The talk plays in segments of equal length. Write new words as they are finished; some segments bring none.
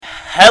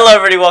Hello,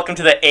 everybody. Welcome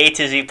to the A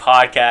to Z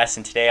podcast.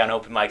 And today on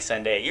Open Mic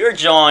Sunday, you're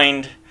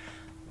joined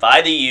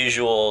by the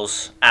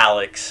usuals,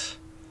 Alex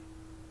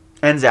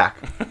and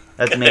Zach.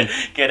 That's me.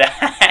 Good.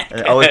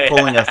 Always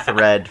pulling a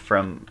thread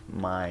from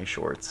my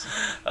shorts.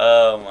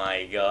 Oh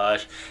my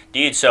gosh,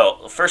 dude.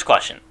 So, first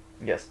question.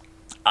 Yes.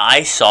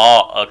 I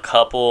saw a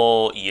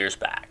couple years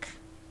back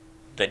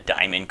the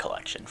Diamond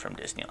Collection from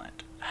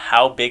Disneyland.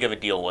 How big of a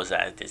deal was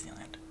that at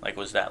Disneyland? Like,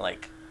 was that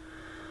like?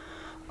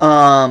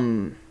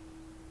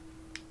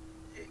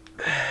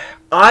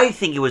 I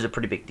think it was a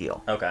pretty big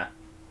deal. Okay.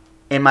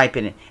 In my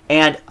opinion.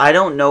 And I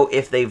don't know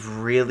if they've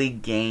really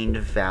gained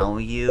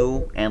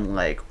value and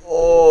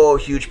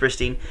huge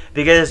pristine.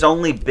 Because it's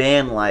only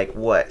been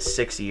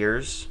 6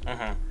 years?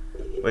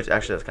 Mm-hmm. Which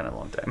actually that's kind of a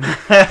long time. Now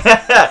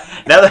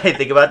that I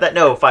think about that,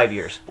 no, 5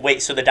 years.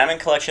 Wait, so the Diamond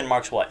Collection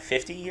marks what,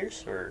 50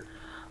 years? Or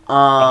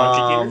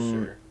 100 years?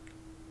 Or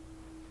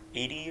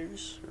 80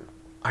 years? Or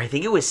I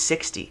think it was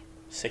 60.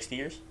 60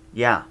 years?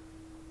 Yeah.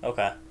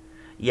 Okay.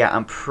 Yeah,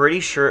 I'm pretty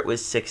sure it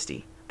was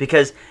 60.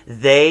 Because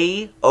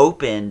they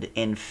opened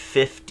in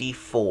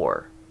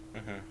 54.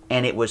 Mm-hmm.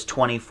 And it was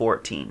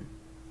 2014.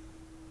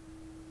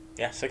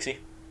 Yeah, 60.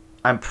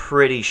 I'm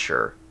pretty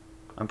sure.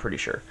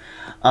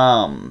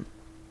 But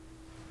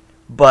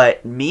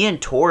me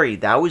and Tori,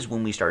 that was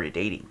when we started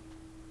dating.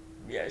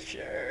 Yeah,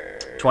 sure.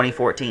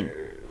 2014.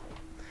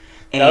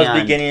 That was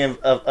the beginning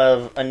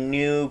of a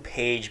new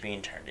page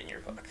being turned in your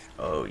book.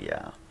 Oh,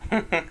 yeah.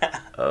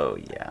 Oh,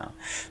 yeah.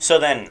 So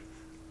then,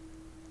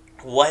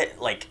 what,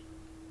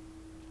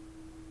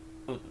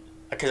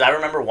 because I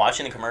remember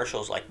watching the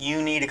commercials, you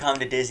need to come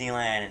to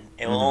Disneyland, and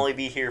it will only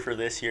be here for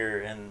this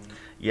year, and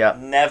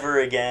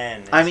never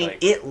again. I mean,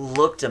 it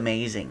looked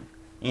amazing,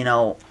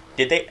 Did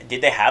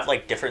they have,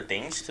 different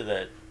things to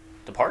the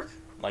park?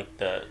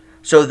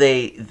 So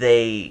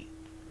they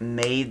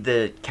made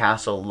the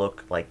castle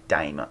look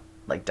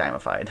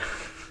diamified.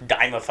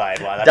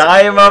 Dimified, wow.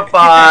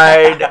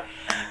 Dimified!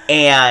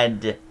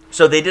 And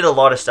so they did a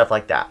lot of stuff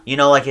like that.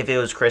 If it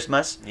was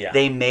Christmas,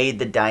 they made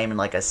the diamond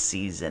a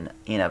season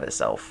in of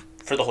itself.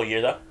 For the whole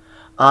year, though?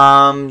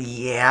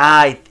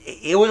 Yeah.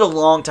 It was a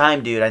long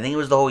time, dude. I think it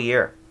was the whole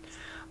year.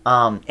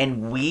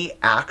 And we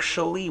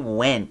actually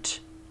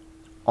went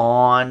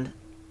on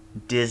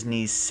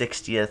Disney's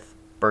 60th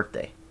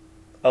birthday.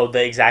 Oh,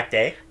 the exact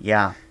day?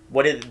 Yeah.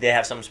 What did they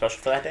have something special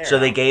for that day? So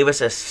they gave us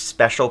a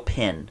special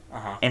pin.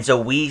 Uh-huh. And so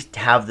we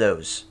have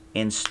those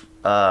in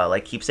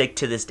keepsake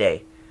to this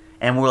day.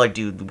 And we're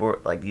dude, these are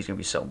gonna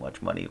be so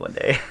much money one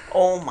day.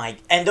 Oh my!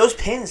 And those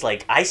pins,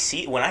 I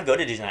see when I go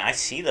to Disneyland, I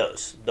see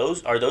those.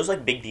 Are those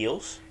big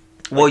deals?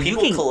 Well,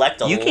 people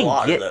collect a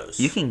lot of those.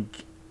 You can.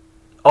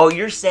 Oh,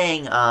 you're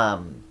saying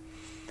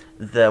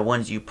the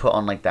ones you put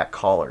on that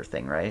collar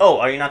thing, right? Oh,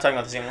 are you not talking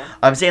about the same one?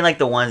 I'm saying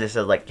the ones that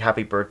said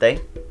Happy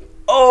Birthday.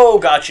 Oh,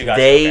 got you.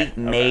 They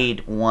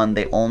made one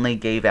they only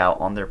gave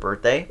out on their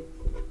birthday.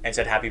 And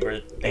said Happy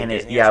Birthday. And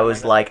Disney it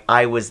was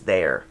I was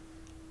there.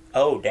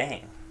 Oh,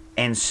 dang.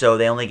 And so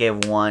they only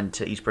gave one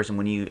to each person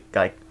when you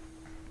got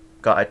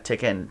a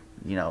ticket and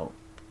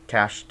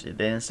cashed it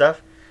in and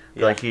stuff.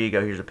 They're here you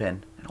go, here's a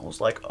pin. And I was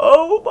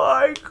oh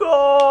my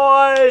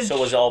god! So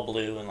was it all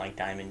blue and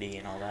diamondy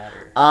and all that,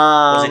 or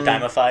was it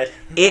dimified?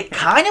 It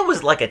kind of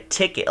was like a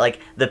ticket.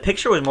 The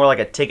picture was more like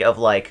a ticket of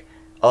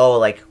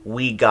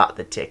we got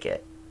the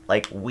ticket,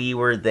 we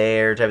were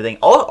there type of thing.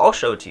 I'll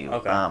show it to you.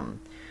 Okay.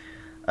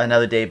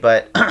 Another day,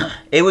 but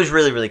it was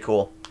really really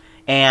cool,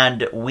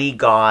 and we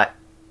got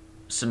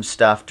some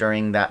stuff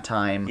during that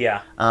time.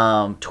 Yeah.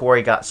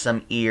 Tori got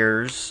some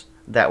ears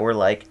that were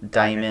diamond.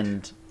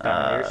 Diamond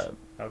ears?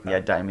 Okay. Yeah,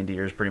 diamond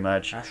ears, pretty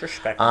much. That's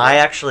respectable. I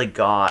actually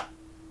got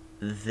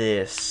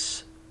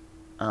this.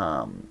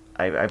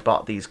 I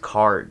bought these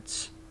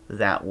cards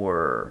that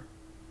were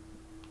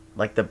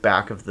the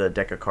back of the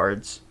deck of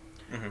cards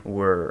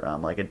were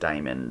a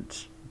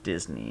diamond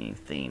Disney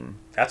theme.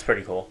 That's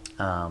pretty cool.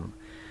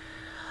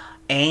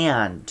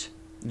 And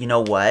you know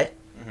what?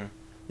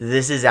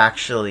 This is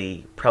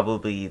actually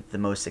probably the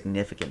most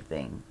significant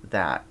thing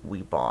that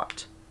we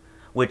bought,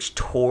 which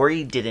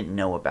Tori didn't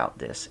know about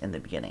this in the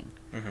beginning.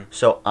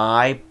 So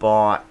I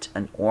bought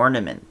an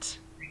ornament,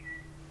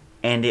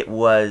 and it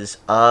was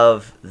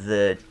of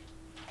the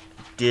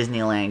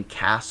Disneyland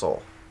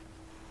castle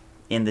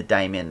in the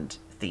diamond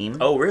theme.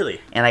 Oh, really?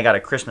 And I got a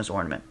Christmas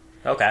ornament.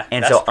 Okay.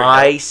 And so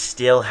I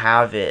still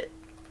have it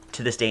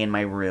to this day in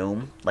my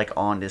room,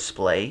 on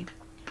display.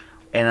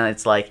 And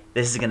it's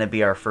this is going to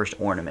be our first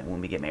ornament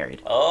when we get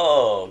married.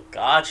 Oh,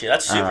 gotcha.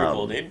 That's super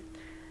cool, dude.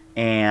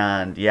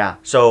 And, yeah.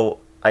 So,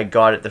 I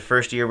got it the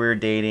first year we were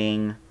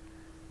dating.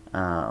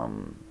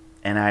 And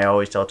I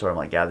always tell Tori,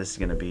 I'm yeah, this is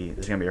going to be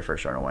our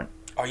first ornament.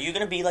 Are you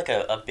going to be,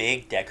 a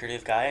big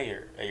decorative guy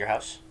at your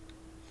house?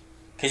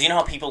 Because you know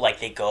how people,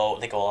 they go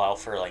out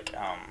for,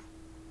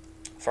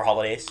 for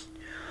holidays?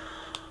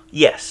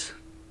 Yes.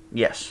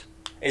 Yes.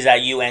 Is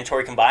that you and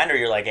Tori combined, or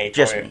you're hey, Tori,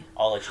 just me.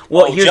 I'll let you...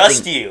 Well,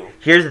 just you.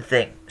 Here's the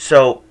thing.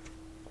 So,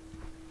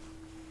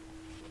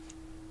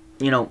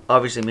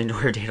 obviously, me and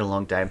Tori dated a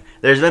long time.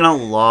 There's been a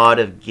lot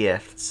of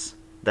gifts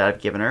that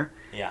I've given her.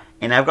 Yeah.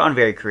 And I've gotten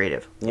very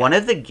creative. Yeah. One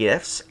of the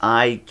gifts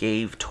I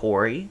gave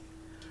Tori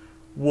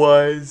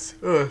was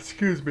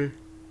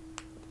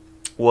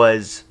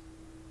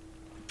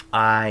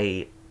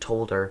I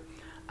told her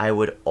I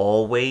would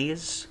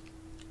always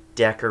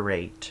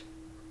decorate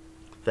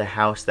the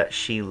house that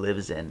she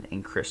lives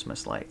in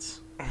Christmas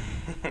lights.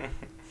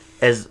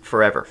 As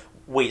forever.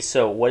 Wait,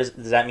 so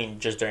does that mean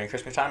just during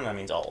Christmas time, or that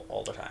means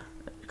all the time?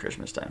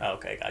 Christmas time. Oh,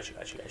 okay, got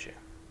you.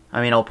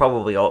 I mean, I'll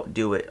probably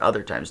do it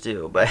other times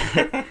too, but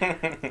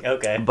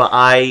Okay. But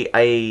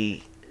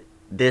I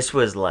this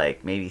was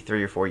like maybe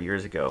 3 or 4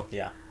 years ago.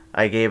 Yeah.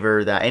 I gave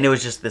her that, and it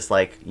was just this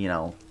like,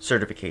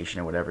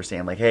 certification or whatever,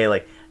 saying like, hey,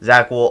 like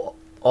Zach will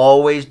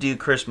always do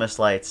Christmas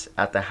lights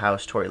at the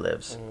house Tori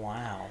lives.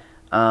 Wow.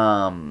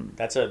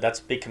 That's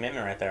a big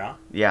commitment right there, huh?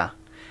 Yeah.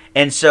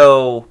 And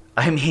so,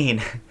 I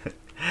mean,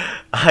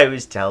 I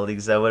was telling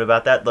someone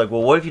about that. Like,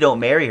 well, what if you don't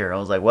marry her? I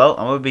was like, well,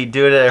 I'm going to be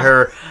doing it at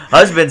her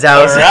husband's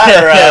house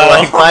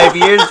like 5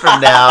 years from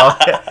now.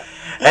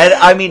 And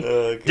I mean,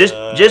 just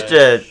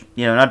to,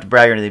 not to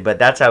brag or anything, but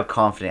that's how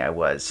confident I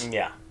was.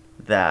 Yeah.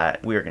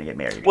 That we were going to get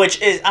married.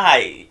 Which is,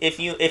 if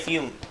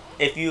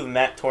you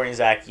met Tori and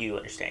Zach, you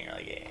understand. You're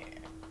like, yeah,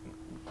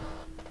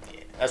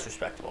 that's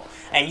respectable.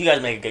 And you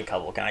guys make a good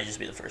couple. Can I just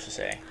be the first to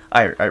say?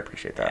 I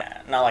appreciate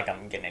that. Yeah, not like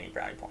I'm getting any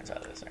brownie points out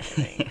of this or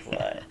anything,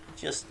 but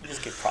just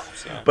give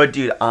props. Yeah. But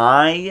dude,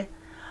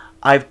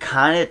 I've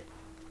kind of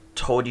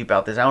told you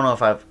about this. I don't know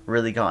if I've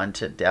really gone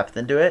to depth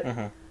into it.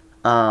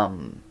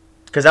 Mm-hmm.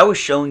 Because I was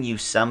showing you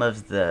some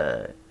of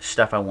the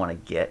stuff I want to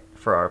get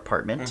for our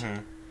apartment.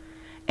 Mm-hmm.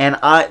 And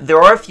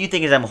there are a few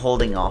things I'm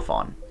holding off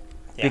on.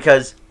 Yeah.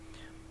 Because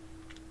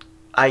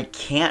I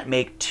can't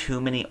make too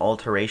many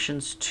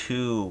alterations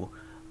to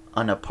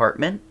an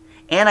apartment.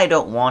 And I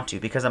don't want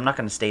to because I'm not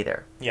going to stay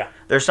there. Yeah.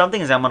 There's some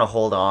things I'm going to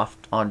hold off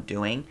on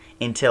doing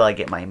until I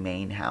get my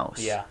main house.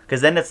 Yeah.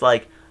 Because then it's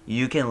like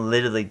you can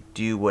literally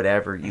do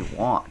whatever you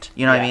want.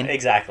 You know what I mean?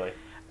 Exactly.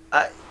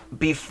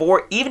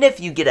 Even if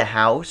you get a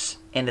house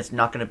and it's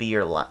not going to be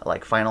your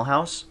final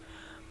house,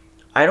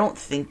 I don't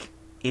think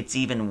it's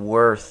even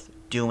worth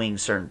doing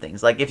certain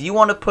things. Like if you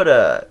want to put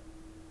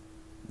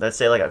let's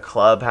say like a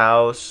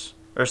clubhouse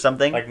or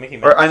something, like Mickey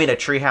Mouse. Or I mean a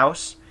tree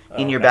house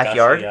in your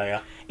backyard.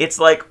 Yeah. It's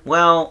like,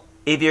 well,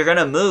 if you're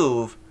gonna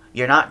move,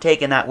 you're not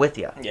taking that with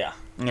you. Yeah.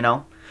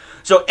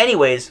 So,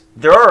 anyways,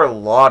 there are a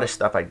lot of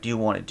stuff I do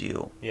want to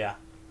do. Yeah.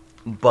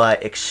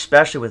 But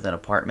especially with an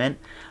apartment,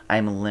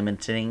 I'm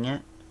limiting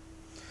it.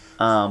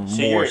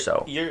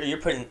 So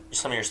you're putting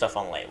some of your stuff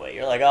on layaway.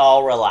 You're like, oh,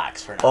 I'll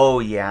relax for now. Oh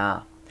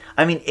yeah,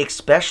 I mean,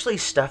 especially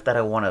stuff that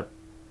I want to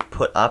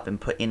put up and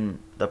put in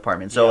the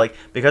apartment. So like,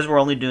 because we're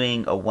only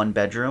doing a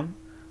 1-bedroom,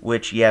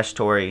 which yes,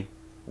 Tori,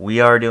 we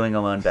are doing a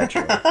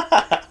 1-bedroom.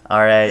 All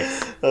right.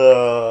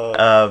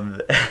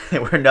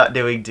 We're not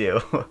doing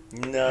 2.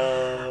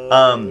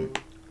 No.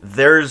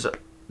 There's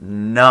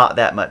not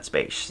that much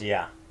space.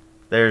 Yeah.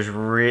 There's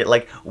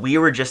we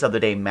were just the other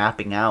day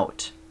mapping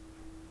out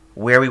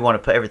where we want to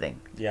put everything.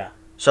 Yeah.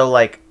 So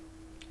like,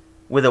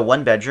 with a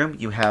 1-bedroom,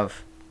 you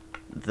have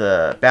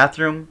the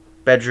bathroom,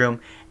 bedroom,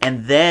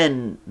 and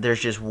then there's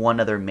just one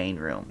other main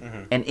room.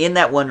 Mm-hmm. And in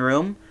that one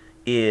room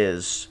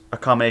is a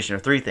combination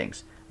of 3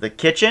 things: the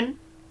kitchen,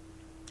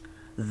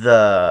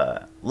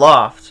 the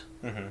loft,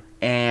 mm-hmm.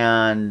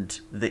 and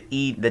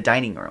the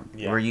dining room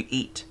where you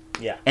eat.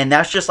 Yeah. And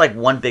that's just like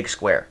one big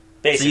square.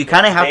 Basically, so you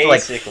kind of have to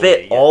like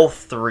fit all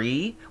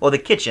 3. Well, the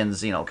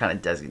kitchen's kind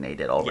of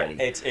designated already.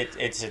 Yeah, it's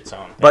its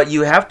own thing. But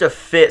you have to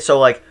fit. So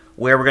like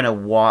where we're gonna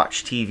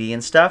watch TV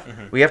and stuff,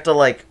 mm-hmm. we have to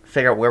like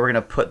figure out where we're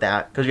gonna put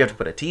that, because we have to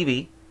put a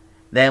TV,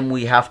 then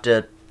we have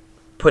to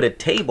put a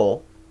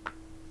table,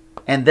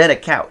 and then a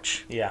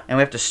couch. Yeah. And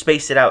we have to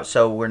space it out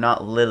so we're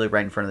not literally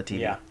right in front of the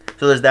TV. Yeah.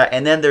 So there's that,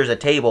 and then there's a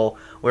table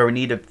where we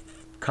need to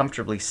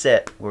comfortably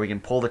sit, where we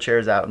can pull the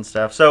chairs out and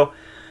stuff. So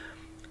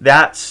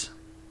that's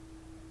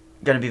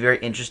going to be very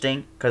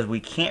interesting because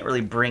we can't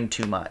really bring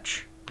too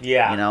much.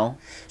 Yeah.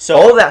 So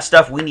all of that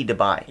stuff we need to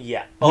buy.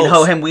 Yeah.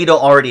 And we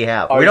don't already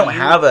have. We don't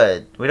have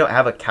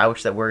a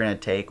couch that we're going to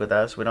take with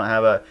us. We don't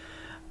have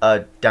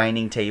a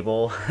dining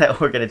table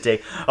that we're going to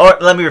take. Or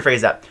let me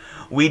rephrase that.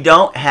 We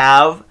don't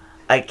have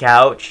a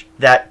couch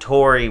that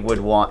Tori would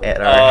want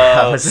at our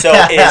house. So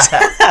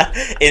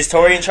is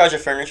Tori in charge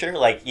of furniture?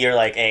 Like you're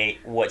like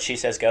what she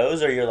says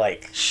goes, or you're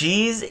like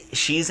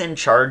she's in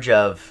charge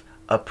of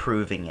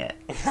approving it.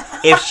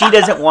 If she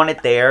doesn't want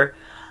it there,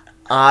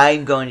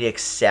 I'm going to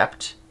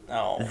accept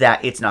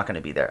that it's not going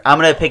to be there. I'm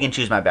going to pick and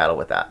choose my battle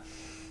with that.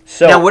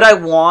 So now, would I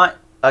want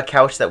a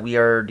couch that we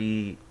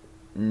already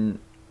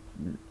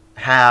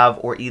have,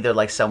 or either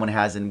like someone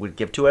has and would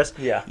give to us?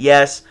 Yeah.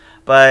 Yes,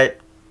 but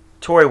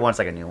Tori wants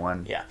like a new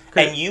one. Yeah.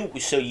 And you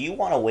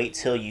want to wait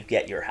till you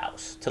get your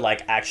house to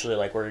like actually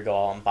like where you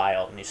go out and buy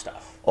all the new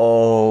stuff.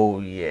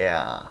 Oh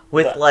yeah.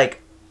 With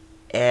like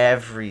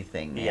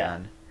everything, man. Yeah.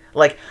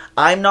 Like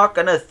I'm not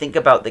going to think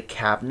about the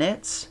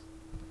cabinets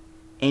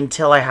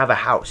until I have a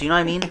house. You know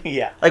what I mean?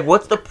 Yeah. Like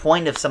what's the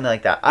point of something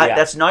like that?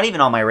 That's not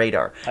even on my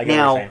radar. I get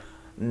what you're saying.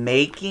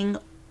 Making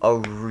a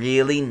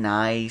really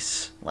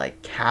nice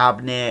like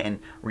cabinet and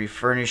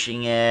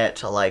refurnishing it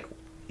to like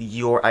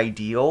your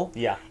ideal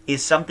Yeah.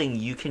 is something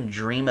you can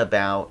dream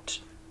about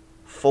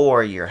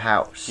for your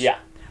house. Yeah.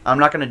 I'm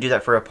not going to do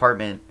that for an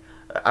apartment.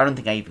 I don't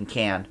think I even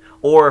can.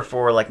 Or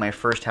for like my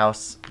first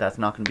house that's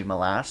not going to be my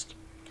last,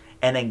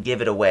 and then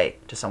give it away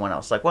to someone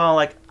else. Like, well,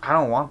 like I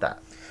don't want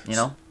that, you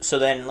know? So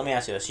then let me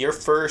ask you this. Your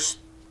first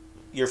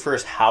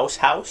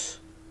house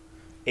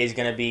is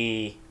going to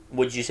be,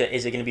 would you say,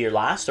 is it going to be your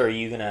last, or are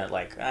you going to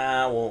like,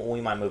 well,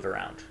 we might move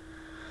around?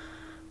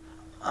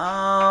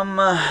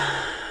 I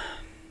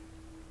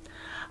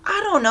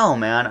don't know,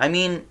 man. I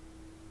mean,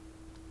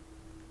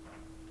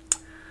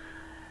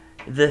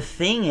 the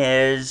thing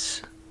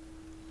is,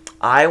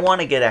 I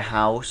want to get a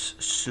house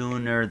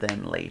sooner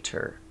than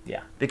later.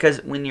 Yeah.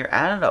 Because when you're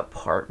at an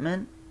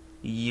apartment,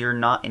 you're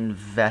not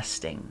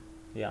investing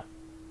Yeah.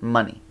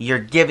 money. You're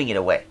giving it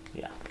away.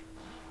 Yeah.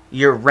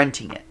 You're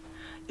renting it.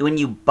 When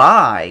you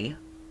buy,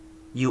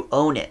 you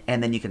own it,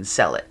 and then you can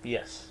sell it.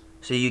 Yes.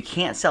 So you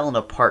can't sell an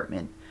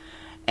apartment.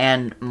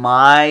 And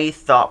my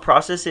thought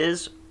process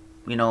is,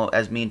 you know,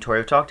 as me and Tori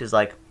have talked, is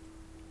like,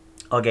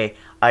 okay,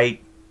 I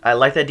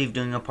like the idea of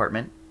doing an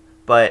apartment,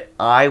 but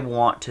I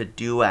want to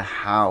do a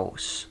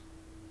house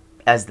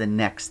as the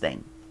next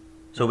thing.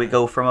 So we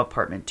go from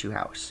apartment to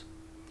house.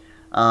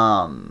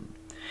 And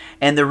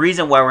the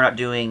reason why we're not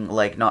doing,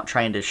 like, not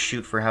trying to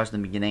shoot for a house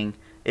in the beginning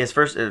is,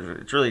 first,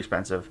 it's really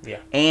expensive. Yeah.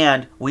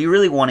 And we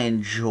really want to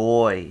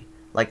enjoy,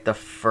 like, the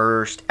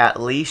first at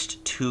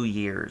least 2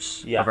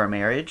 years Yeah. of our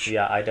marriage.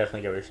 Yeah, I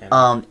definitely get what you're saying.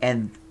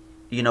 And,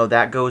 you know,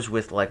 that goes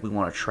with, like, we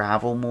want to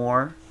travel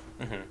more,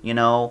 Mhm. you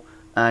know,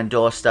 and do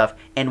all this stuff.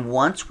 And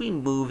once we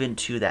move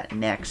into that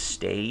next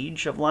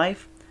stage of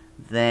life,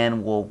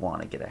 then we'll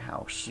want to get a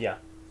house. Yeah.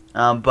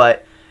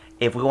 But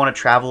if we want to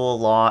travel a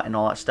lot and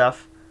all that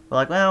stuff, we're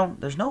like, well,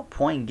 there's no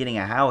point in getting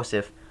a house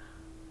if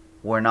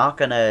we're not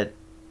going to...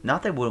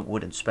 Not that we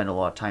wouldn't spend a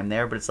lot of time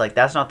there, but it's like,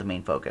 that's not the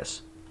main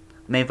focus.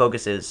 The main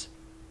focus is,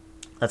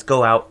 let's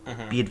go out,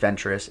 be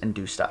adventurous, and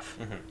do stuff,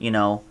 you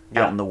know,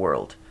 Yeah. out in the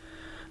world.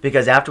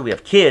 Because after we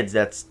have kids,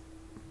 it's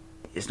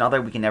not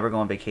that we can never go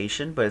on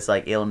vacation, but it's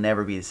like, it'll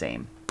never be the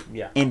same.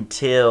 Yeah.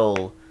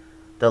 Until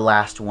the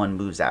last one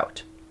moves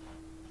out.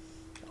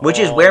 Which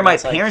is where my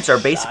it's like parents are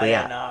basically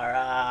at.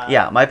 sayonara.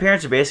 Yeah, my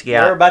parents are basically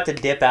They're at. about to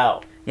dip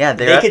out. Yeah,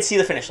 They could see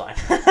the finish line.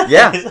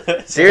 Yeah,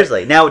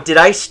 seriously. Now, did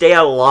I stay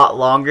out a lot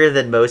longer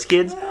than most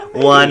kids?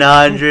 Maybe.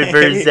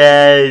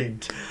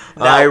 100%.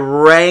 No. I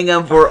rang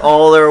them for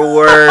all they're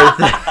worth.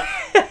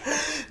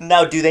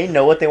 Now, do they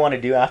know what they want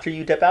to do after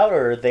you dip out,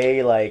 or are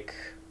they like...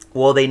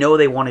 Well, they know what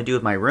they want to do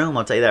with my room.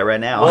 I'll tell you that right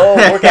now. Whoa,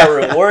 workout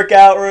room,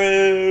 workout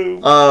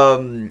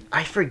room.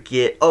 I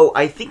forget. Oh,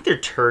 I think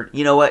they're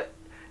You know what?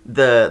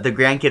 The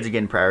grandkids are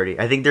getting priority.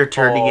 I think they're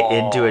turning it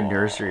into a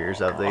nursery or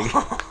something.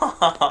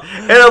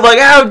 And I'm like,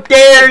 how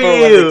dare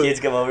When you? the kids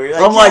come over, you're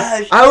I'm like,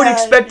 "Yes, I would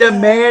yes, expect a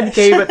man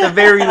cave at the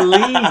very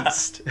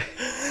least.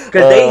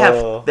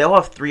 Because they'll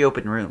have 3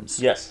 open rooms.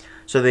 Yes.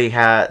 So they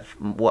have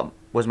what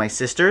was my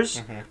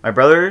sisters, my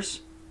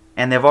brothers,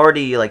 and they've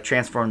already like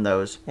transformed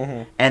those.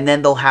 And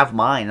then they'll have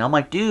mine. And I'm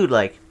like, dude,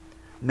 like,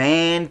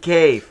 man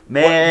cave,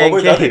 man What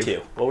were the other cave.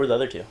 two? What were the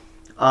other two?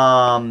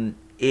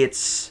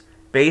 It's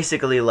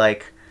basically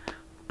like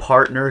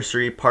part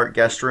nursery, part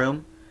guest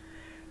room.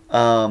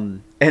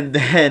 And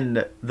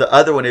then the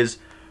other one is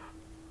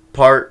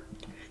part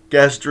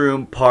guest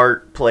room,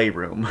 part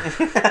playroom.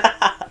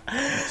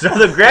 So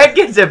the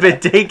grandkids have been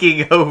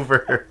taking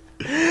over.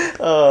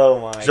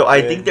 Oh my! So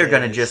I think they're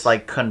gonna goodness. just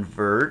like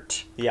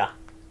convert Yeah.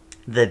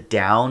 the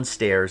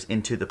downstairs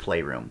into the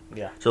playroom.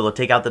 Yeah. So they'll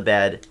take out the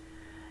bed,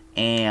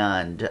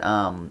 and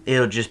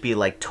it'll just be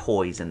like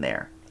toys in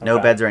there, no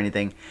Okay. beds or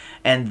anything.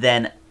 And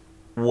then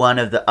one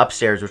of the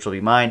upstairs, which will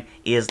be mine,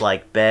 is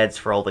like beds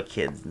for all the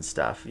kids and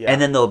stuff. Yeah.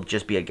 And then there'll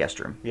just be a guest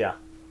room. Yeah.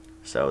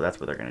 So that's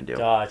what they're gonna do.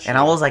 Gotcha. And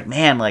I was like,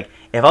 man, like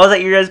if I was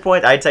at your guys'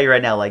 point, I'd tell you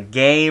right now, like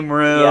game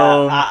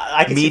room,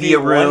 I could media see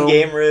room, one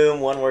game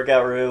room, one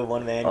workout room,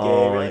 one man game.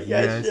 Oh, You're like,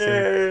 yes, yes,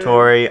 sir.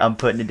 Tori, I'm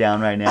putting it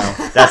down right now.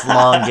 That's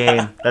long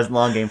game. That's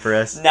long game for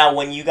us. Now,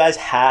 when you guys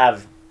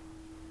have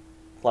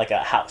like a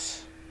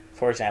house,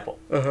 for example,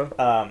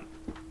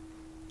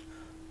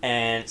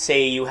 and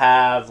say you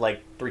have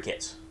like 3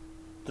 kids,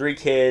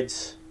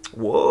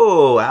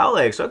 Whoa,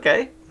 Alex.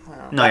 Okay.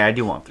 No, yeah, I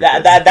do want 3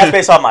 kids. that's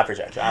based on my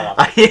projection. I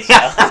want 3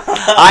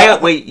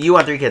 kids. Wait, you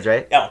want 3 kids,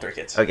 right? I want 3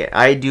 kids. Okay,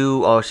 I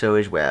do also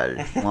as well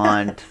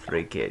want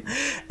 3 kids.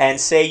 And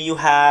say you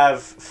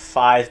have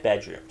 5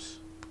 bedrooms.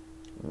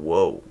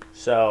 Whoa.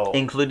 So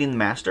Including the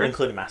master?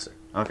 including master.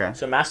 Okay.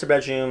 So master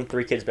bedroom,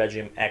 3 kids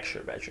bedroom,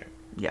 extra bedroom.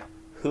 Yeah.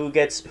 Who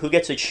gets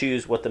to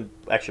choose what the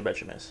extra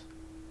bedroom is?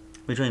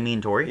 Between me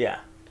and Tori? Yeah.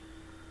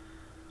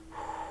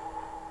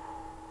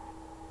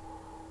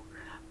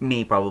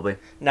 Me, probably.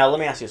 Now let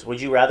me ask you this: would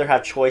you rather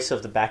have choice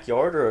of the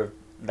backyard or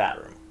that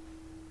room?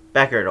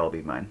 Backyard will all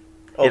be mine.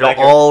 Oh, It'll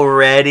backyard.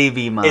 already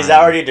be mine. Is that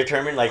already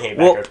determined? Like, hey,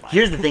 Well, backyard's mine.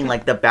 here's the thing.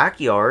 Like, the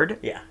backyard,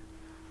 Yeah.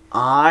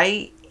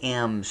 I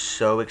am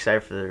so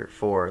excited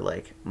for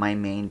like, my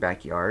main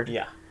backyard.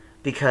 Yeah.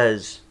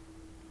 Because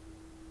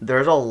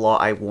there's a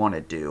lot I want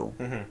to do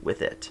Mhm.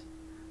 with it,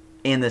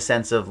 in the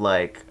sense of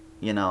like,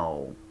 you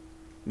know,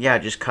 yeah,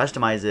 just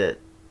customize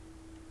it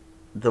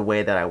the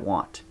way that I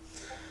want.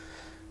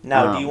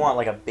 Now, do you want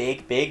like a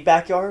big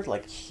backyard,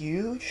 like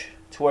huge,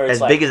 to where it's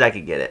As like big as I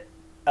could get it.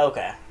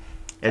 okay,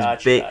 As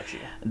gotcha, big, gotcha.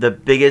 the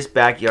biggest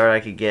backyard I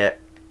could get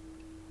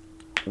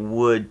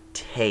would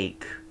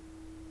take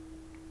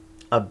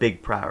a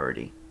big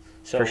priority.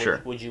 So for would,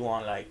 sure. would you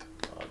want like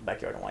a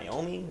backyard in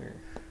Wyoming or?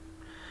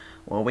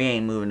 Well, we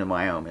ain't moving to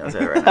Wyoming, I'll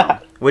tell you right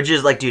now. Which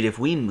is like, dude, if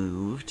we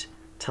moved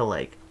to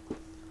like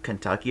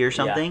Kentucky or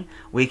something,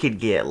 we could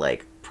get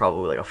like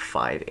probably like a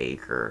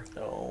 5-acre,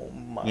 Oh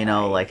my! you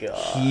know, like God.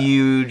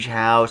 huge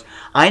house.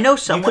 I know You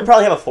someone, could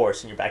probably have a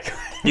forest in your backyard.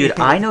 dude.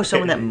 I know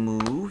someone that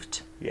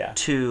moved Yeah.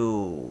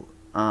 to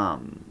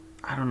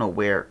I don't know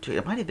where.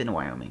 It might have been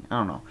Wyoming. I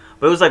don't know,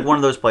 but it was like one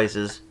of those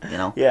places, you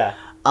know. Yeah.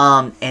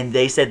 And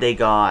they said they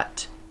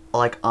got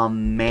like a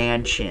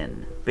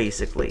mansion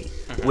basically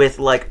with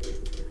like,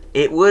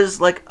 it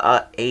was like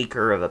a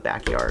acre of a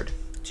backyard.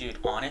 Dude,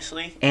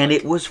 honestly. And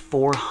it was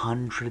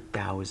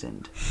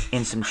 400,000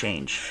 and some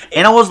change.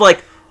 And I was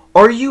like,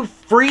 "Are you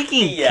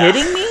freaking Yeah.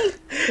 kidding me?"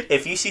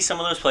 If you see some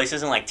of those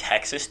places in like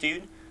Texas,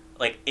 dude,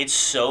 like it's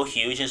so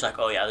huge. It's like,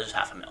 oh yeah, there's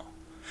 $500,000.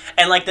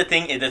 And like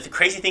the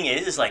crazy thing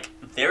is like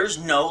there's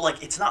no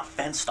like it's not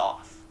fenced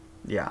off.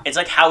 Yeah. It's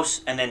like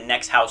house and then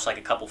next house like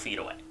a couple feet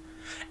away.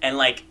 And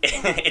like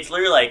it's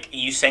literally like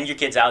you send your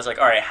kids out. It's like,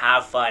 all right,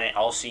 have fun, and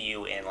I'll see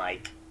you in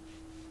like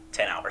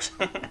 10 hours.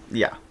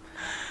 Yeah.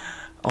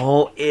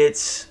 Oh,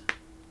 it's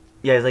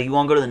like, you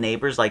want to go to the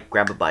neighbors, like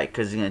grab a bike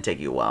because it's gonna take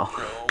you a while.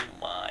 Oh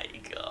my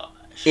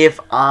gosh. Here's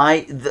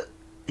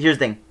the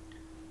thing.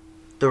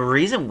 The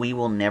reason we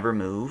will never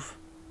move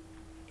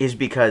is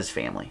because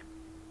family.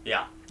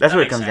 Yeah. That's That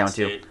what it makes comes down sense,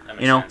 to. dude. That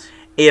makes You know,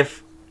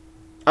 sense.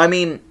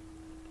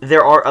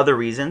 there are other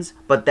reasons,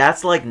 but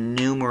that's like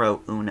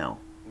numero uno.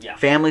 Yeah.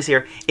 Family's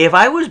here. If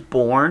I was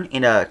born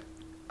in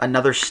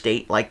another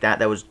state like that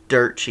was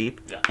dirt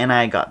cheap, Yeah. and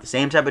I got the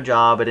same type of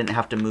job, I didn't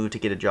have to move to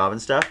get a job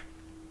and stuff,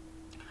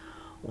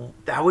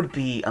 that would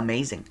be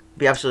amazing.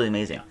 Be absolutely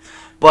amazing. Yeah.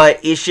 But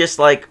it's just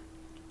like,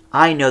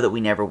 I know that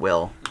we never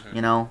will,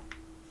 you know?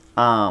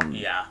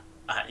 Yeah,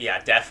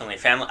 yeah, definitely.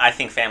 Family. I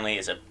think family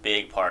is a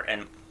big part,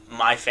 and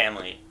my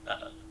family.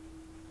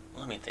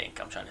 Let me think.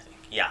 I'm trying to think.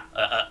 Yeah,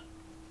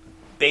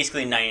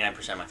 basically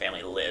 99% of my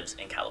family lives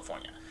in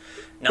California.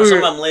 Now some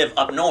of them live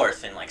up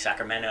north in like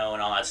Sacramento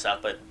and all that stuff,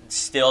 but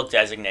still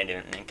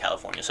designated in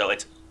California. So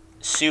it's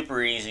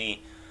super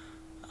easy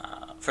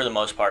for the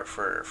most part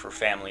for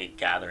family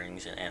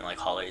gatherings and like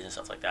holidays and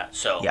stuff like that.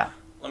 So Yeah.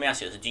 let me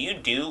ask you this: do you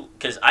do?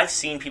 Because I've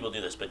seen people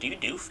do this, but do you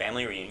do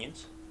family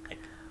reunions?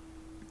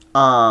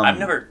 I've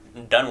never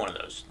done one of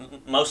those.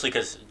 Mostly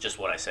because just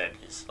what I said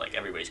is like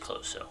everybody's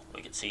close, so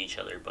we could see each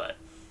other. But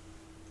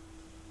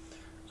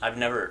I've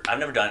never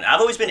done it.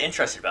 I've always been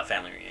interested about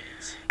family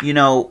reunions. You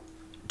know,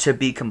 to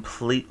be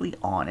completely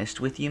honest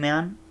with you,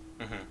 man,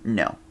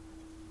 no.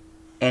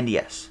 And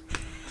yes.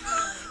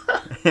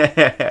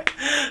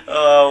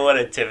 Oh, what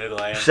a typical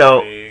answer.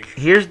 So,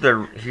 here's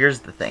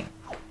the thing.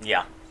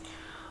 Yeah.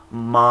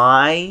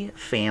 My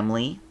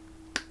family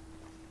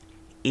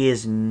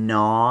is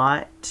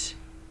not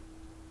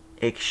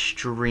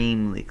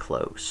extremely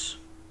close.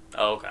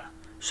 Oh, okay.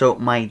 So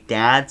my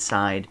dad's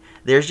side,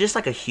 there's just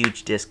like a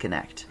huge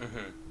disconnect.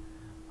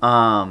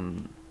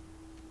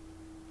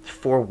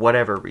 For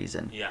whatever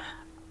reason. Yeah.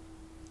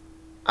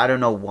 I don't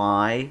know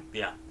why.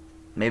 Yeah.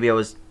 Maybe I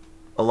was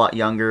a lot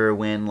younger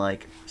when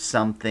like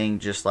something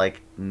just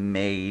like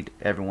made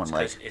everyone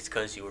It's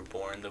because you were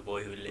born the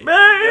boy who lived.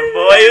 The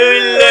boy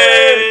who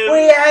lived.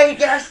 we ain't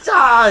your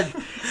son.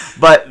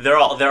 But They're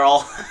all.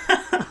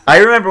 I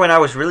remember when I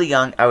was really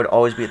young, I would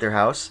always be at their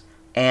house,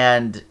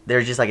 and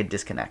there's just like a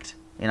disconnect,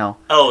 you know?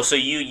 Oh, so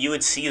you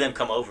would see them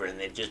come over and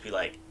they'd just be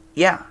like,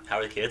 Yeah, "How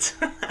are the kids?"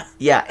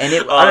 yeah, and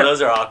it. Oh,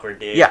 those are awkward,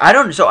 dude. Yeah, I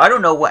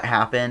don't know what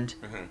happened,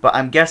 Mhm. but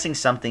I'm guessing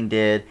something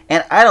did,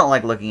 and I don't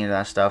like looking into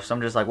that stuff, so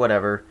I'm just like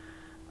whatever.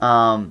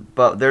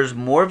 But there's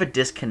more of a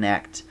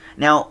disconnect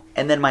now,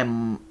 and then my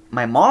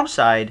mom's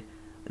side,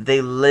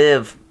 they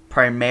live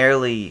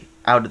primarily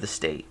out of the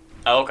state.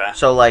 Oh, okay.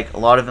 So like a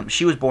lot of them,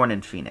 she was born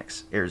in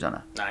Phoenix,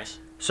 Arizona. Nice.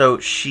 So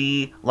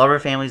a lot of her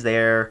family's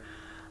there,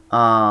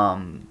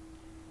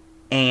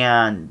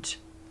 and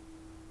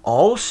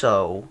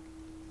also,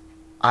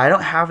 I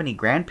don't have any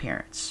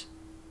grandparents.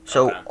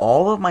 So Okay.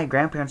 all of my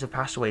grandparents have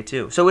passed away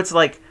too. So it's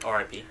like,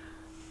 R.I.P.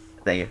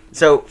 thank you.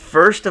 So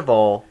first of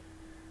all,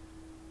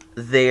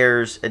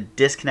 there's a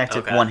disconnect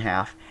of Okay. one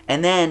half,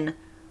 and then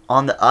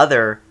on the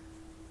other,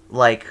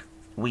 like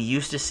we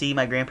used to see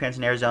my grandparents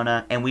in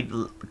Arizona, and we'd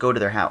go to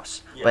their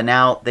house. Yeah. But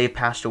now they've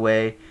passed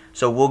away,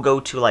 so we'll go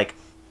to like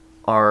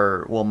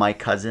my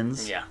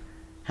cousin's Yeah.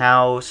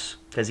 house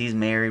because he's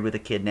married with a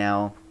kid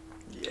now.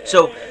 Yeah.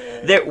 So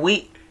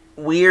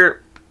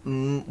we're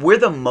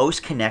the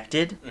most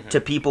connected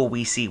to people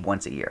we see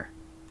once a year.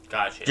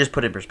 Gotcha. Just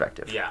put it in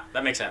perspective. Yeah,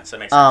 that makes sense. That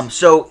makes sense.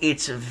 So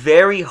it's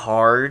very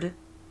hard.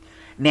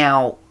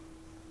 Now,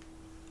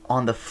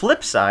 on the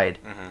flip side,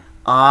 Mhm.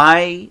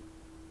 I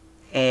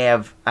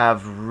have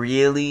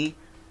really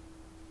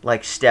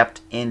like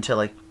stepped into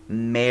like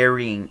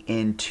marrying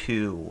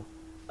into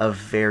a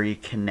very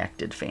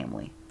connected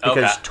family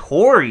because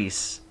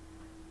Tori's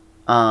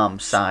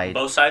side,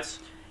 both sides,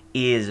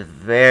 is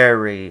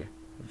very,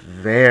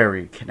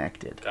 very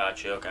connected.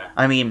 Gotcha. Okay.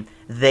 I mean,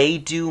 they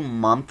do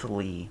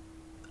monthly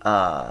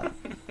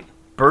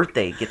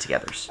birthday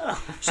get-togethers.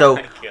 So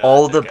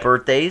all the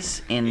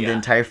birthdays in the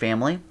entire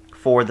family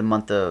for the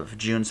month of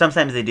June.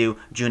 Sometimes they do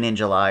June and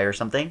July or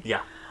something.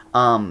 Yeah.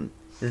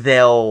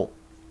 They'll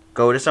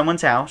go to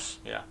someone's house.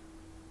 Yeah.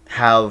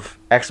 Have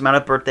X amount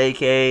of birthday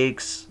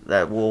cakes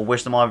that will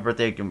wish them all happy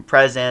birthday, give them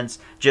presents,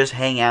 just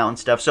hang out and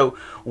stuff. So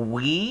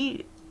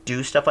we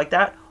do stuff like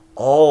that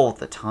all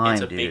the time,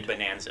 dude. It's a big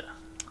bonanza.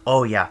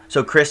 Oh yeah.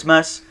 So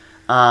Christmas,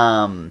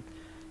 the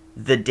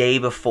day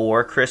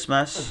before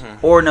Christmas,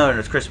 or no,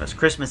 it's Christmas.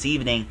 Christmas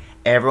evening,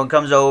 everyone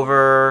comes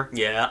over.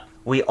 Yeah.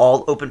 We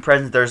all open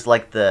presents. There's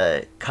like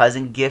the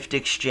cousin gift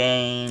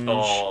exchange.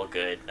 Oh,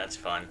 good. That's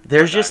fun.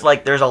 There's just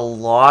like there's a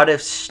lot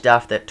of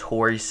stuff that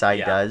Tori's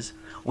side does.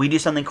 We do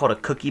something called a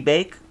cookie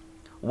bake,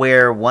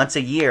 where once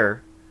a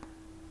year,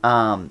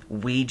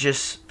 we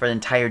just for the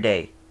entire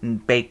day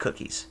bake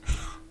cookies,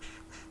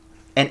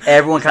 and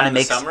everyone kind of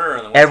makes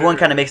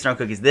their own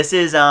cookies. This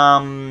is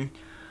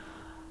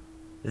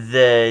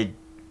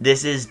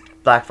this is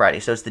Black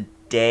Friday, so it's the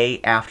day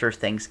after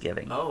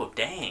Thanksgiving. Oh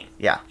dang!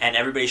 Yeah, and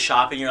everybody's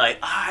shopping. You're like,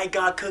 I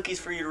got cookies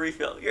for you to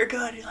refill. You're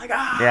good. You're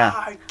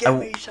like, give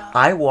me some.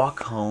 I walk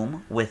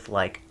home with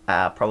like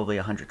probably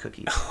 100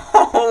 cookies.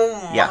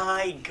 Oh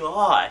my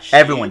gosh!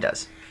 Everyone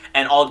does.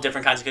 And all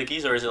different kinds of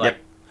cookies, or is it like,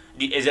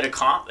 is it a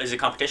comp? Is it a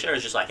competition, or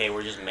is it just like, hey,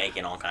 we're just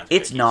making all kinds of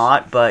cookies? It's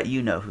not, but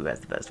you know who has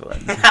the best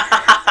ones.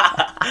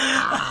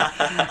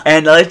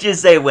 And let's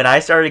just say, when I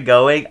started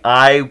going,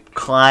 I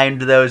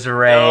climbed those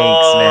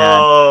ranks,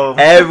 man.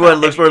 Everyone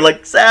looks for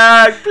like,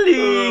 Zach,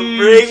 please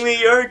bring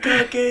me your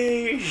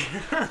cookies.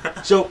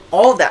 So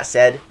all that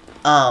said,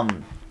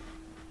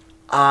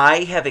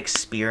 I have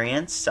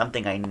experienced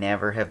something I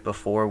never have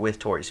before with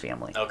Tori's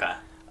family. Okay.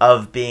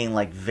 Of being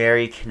like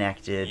very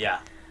connected. Yeah.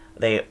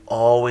 They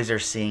always are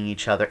seeing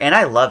each other, and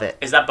I love it.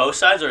 Is that both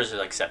sides, or is it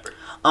like separate?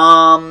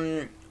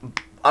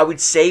 I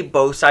would say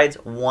both sides.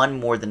 One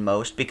more than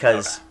most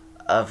because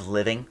of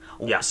living.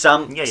 Yeah.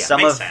 Some Makes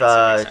of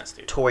sense,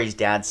 Tori's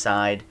dad's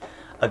side,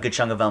 a good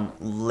chunk of them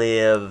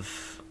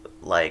live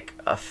like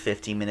a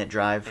 50-minute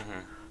drive. Mm-hmm.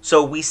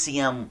 So we see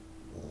them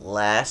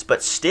less,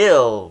 but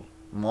still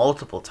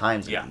multiple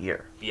times a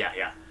year. Yeah,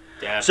 yeah.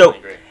 Definitely so,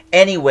 agree.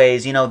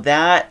 Anyways, you know,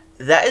 that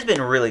has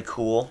been really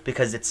cool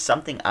because it's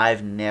something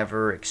I've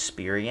never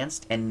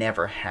experienced and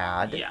never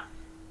had. Yeah.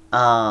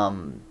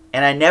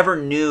 And I never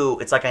knew.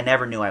 It's like I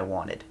never knew I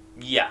wanted.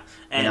 Yeah,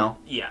 and you know?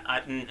 Yeah,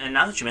 and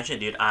now that you mention it,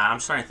 dude, I'm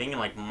starting thinking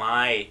like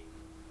my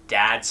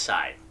dad's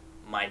side.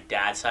 My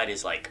dad's side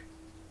is like,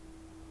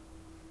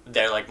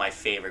 they're like my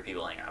favorite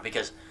people hanging out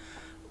because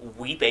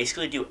we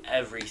basically do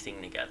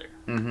everything together.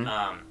 Mm-hmm.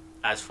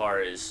 As far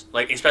as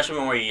like, especially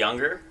when we're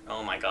younger.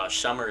 Oh my gosh,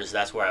 summers.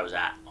 That's where I was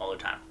at all the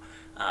time.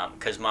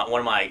 Because one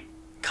of my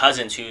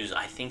cousins, who's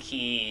I think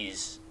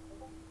he's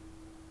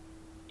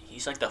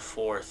like the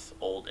fourth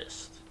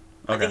oldest.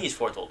 Okay. I think he's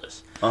fourth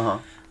oldest.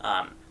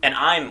 And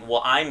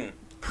I'm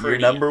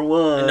pretty. You're number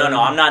one.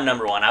 No, I'm not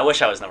number one. I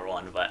wish I was number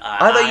one, but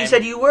I thought you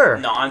said you were.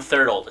 No, I'm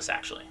third oldest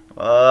actually.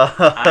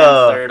 I'm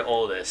third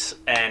oldest,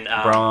 and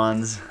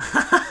bronze.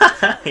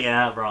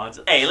 Yeah, bronze.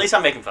 Hey, at least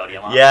I'm making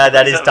podium. Yeah,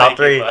 that is top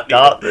three.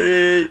 Top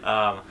three.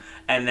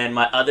 And then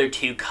my other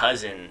two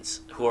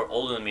cousins, who are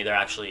older than me, they're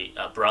actually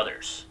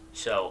brothers.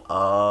 So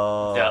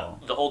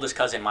the oldest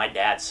cousin, my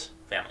dad's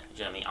family.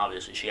 You know what I mean?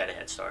 Obviously, she had a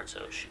head start,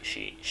 so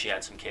she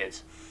had some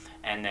kids,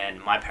 and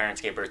then my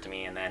parents gave birth to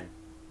me, and then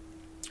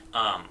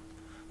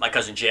my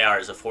cousin JR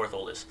is the fourth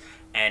oldest,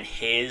 and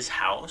his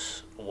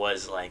house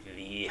was like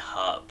the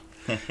hub.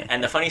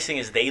 And the funniest thing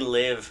is they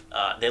live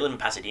in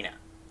Pasadena.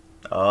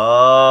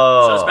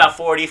 Oh. So it's about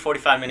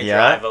 45-minute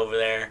drive over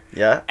there.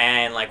 Yeah.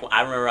 And like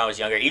I remember when I was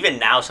younger, even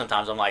now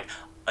sometimes I'm like,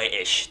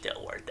 it's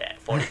still worth it.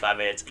 45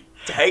 minutes.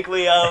 Take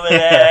me over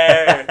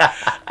there.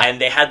 And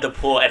they had the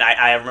pool, and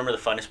I remember the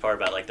funnest part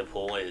about like the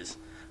pool is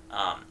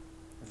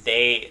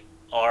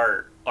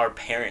our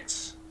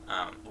parents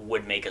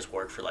would make us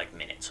work for like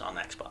minutes on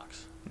the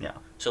Xbox. Yeah.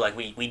 So like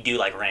we do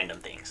like random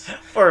things.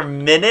 For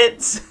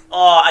minutes?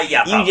 Oh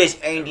yeah. You just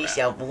earned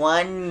yourself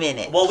 1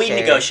 minute. Well, we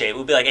negotiate.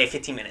 We'd be like, hey,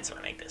 15 minutes if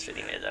I make this.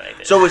 15 minutes if I make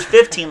this. So was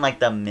 15 like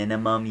the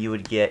minimum you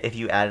would get if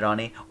you added on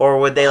it, or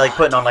would they like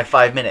putting on like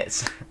 5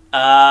 minutes?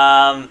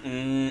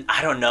 I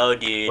don't know,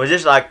 dude. Was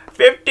this like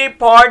 50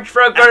 points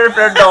for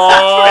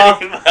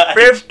Gryffindor?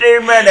 50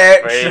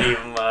 minutes. Pretty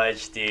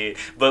much, dude.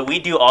 But we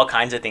do all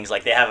kinds of things.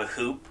 Like they have a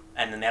hoop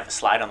and then they have a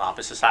slide on the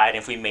opposite side. And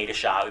if we made a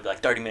shot, we'd be like,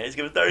 30 minutes,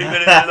 give us 30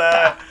 minutes of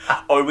that.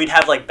 Or we'd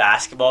have like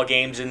basketball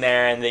games in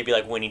there, and they'd be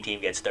like, winning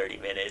team gets 30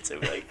 minutes. And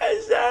we'd be like,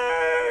 yes,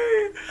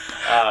 sir.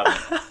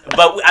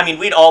 But I mean,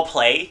 we'd all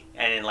play,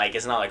 and like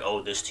it's not like,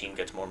 oh, this team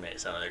gets more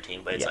minutes than another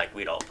team, but it's like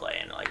we'd all play,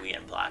 and like we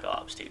in Black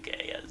Ops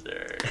 2K, yes,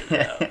 sir.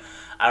 So,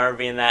 I remember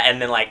being that,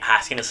 and then like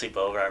asking to sleep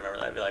over. I remember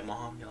I'd be like,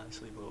 Mom, can I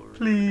sleep over?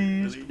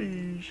 Please.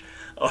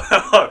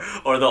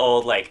 Or the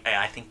old like,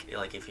 I think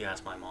like if you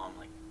ask my mom,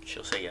 like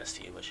she'll say yes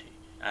to you, but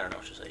I don't know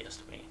if she'll say yes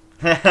to me.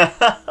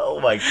 Oh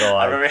my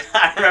god!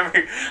 I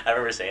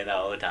remember saying that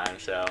all the time.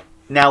 So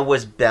now,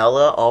 was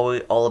Bella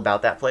all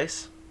about that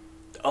place?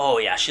 Oh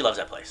yeah, she loves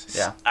that place.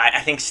 Yeah,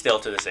 I think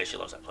still to this day she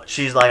loves that place.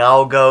 She's like,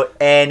 I'll go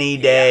any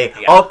day.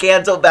 Yeah. I'll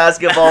cancel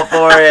basketball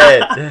for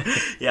it.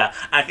 Yeah,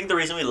 I think the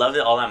reason we loved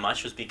it all that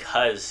much was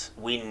because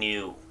we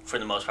knew for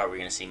the most part we were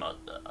gonna see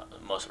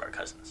most of our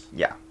cousins.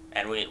 Yeah.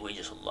 And we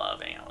just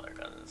love hanging out with our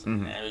cousins.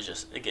 Mm-hmm. And it was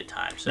just a good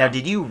time. So. Now,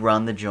 did you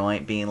run the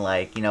joint being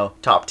like,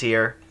 top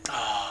tier?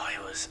 Oh,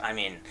 it was,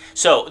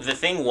 so the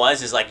thing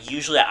is like,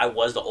 usually I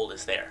was the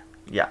oldest there.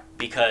 Yeah.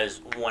 Because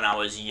when I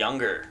was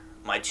younger,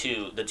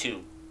 the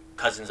two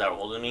cousins that were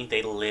older than me, they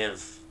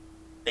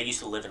used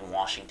to live in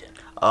Washington.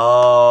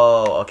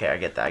 Oh, okay, I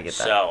get that.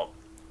 So,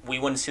 we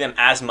wouldn't see them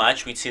as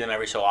much. We'd see them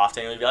every so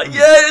often. We'd be like,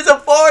 yeah, there's a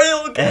party,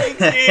 little gang's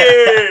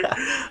here!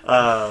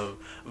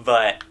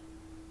 But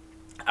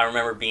I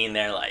remember being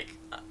there, like,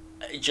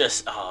 it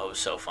was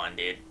so fun,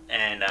 dude.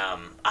 And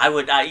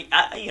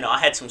I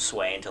had some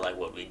sway into like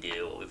what we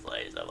do, what we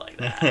play, stuff like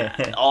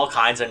that. All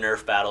kinds of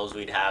Nerf battles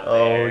we'd have there.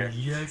 Oh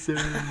yes, sir.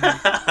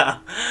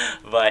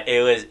 But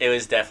it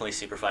was definitely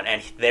super fun,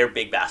 and they're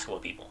big basketball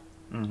people.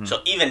 Mm-hmm. So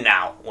even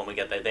now, when we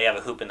get there, they have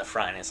a hoop in the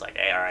front, and it's like,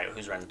 hey, all right,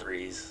 who's running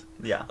threes?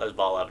 Yeah, let's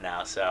ball up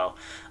now. So,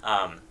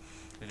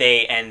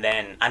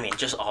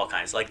 just all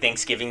kinds. Like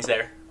Thanksgiving's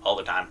there all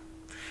the time.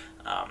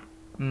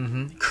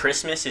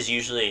 Christmas is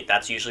usually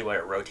where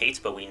it rotates,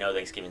 but we know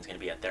Thanksgiving's going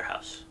to be at their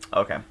house.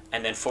 Okay.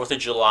 And then 4th of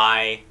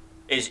July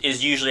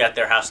is usually at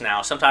their house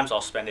now. Sometimes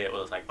I'll spend it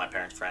with like my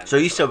parents' friends. So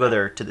you still go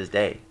there to this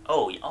day?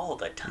 Oh, all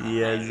the time.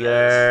 Yes,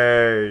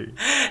 sir.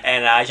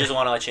 And I just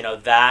want to let you know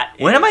that.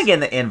 When am I getting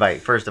the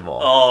invite? First of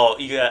all. Oh,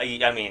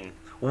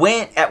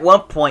 at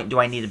what point do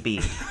I need to be?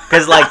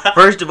 Because, like,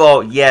 first of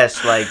all,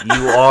 yes, like,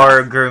 you are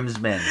a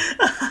groomsman.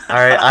 All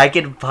right, I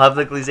can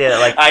publicly say that.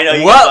 Like, I know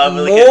you what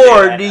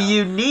more do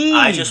you need?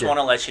 I just want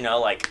to let you know,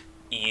 like,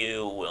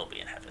 you will be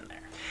in heaven there.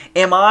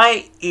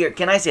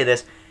 Can I say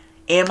this?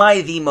 Am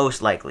I the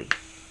most likely?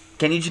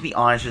 Can you just be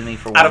honest with me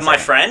for 1 second? Out of my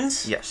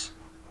friends? Yes.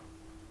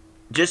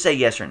 Just say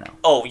yes or no.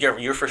 Oh,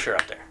 you're for sure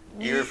up there.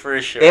 You're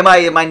for sure. Am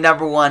I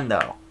number one,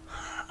 though?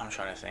 I'm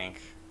trying to think.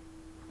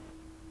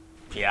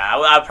 Yeah,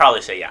 I'd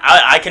probably say yeah.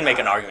 I can make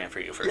an argument for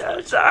you for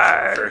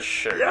sir. For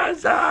sure.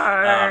 Yes,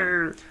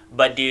 sir.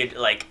 But dude,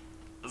 like,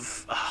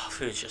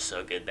 food's just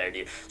so good there,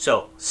 dude.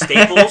 So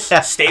Staples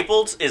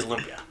is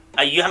lumpia.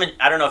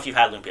 I don't know if you've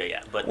had lumpia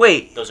yet, but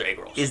wait, those are egg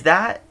rolls. Is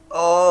that?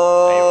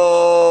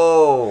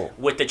 Oh.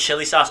 With the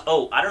chili sauce.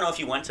 Oh, I don't know if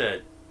you went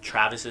to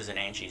Travis's and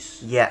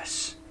Angie's.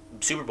 Yes.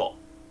 Super Bowl,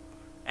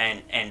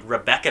 and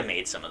Rebecca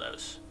made some of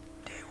those.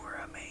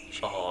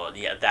 Oh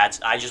yeah,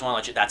 I just want to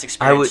let you. That's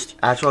experienced.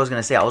 That's what I was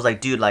gonna say. I was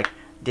like, dude, like,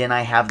 didn't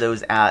I have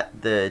those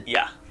at the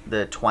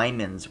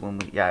Twyman's when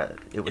we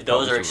it was.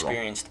 Those are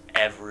experienced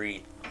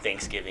every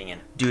Thanksgiving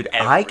and. Dude,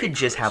 I could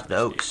just have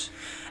those.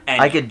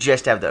 And I could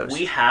just have those.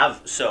 We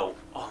have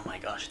oh my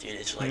gosh, dude,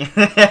 it's like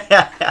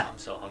I'm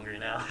so hungry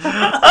now.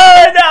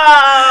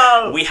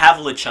 Oh no! We have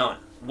lechon,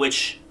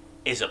 which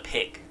is a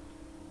pig.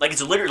 Like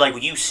it's literally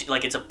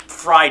like it's a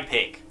fried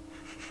pig.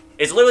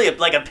 It's literally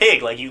like a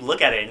pig. Like, you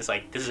look at it and it's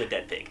like, this is a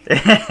dead pig.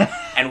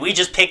 And we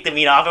just pick the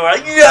meat off and we're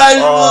like,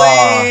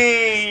 yes,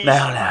 please!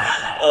 No.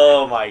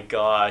 Oh, my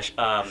gosh.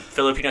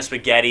 Filipino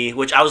spaghetti,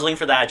 which I was looking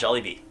for that at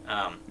Jollibee.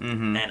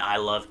 And I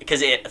love,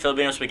 because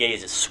Filipino spaghetti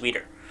is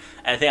sweeter.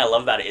 And the thing I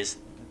love about it is,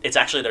 it's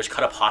actually, there's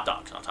cut up hot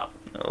dogs on top.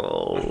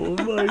 Oh,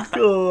 my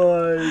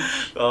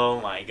gosh.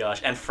 Oh, my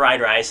gosh. And fried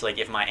rice, like,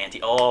 if my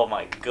auntie, oh,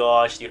 my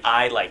gosh, dude.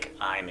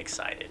 I'm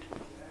excited.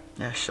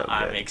 That's so good.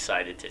 I'm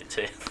excited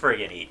to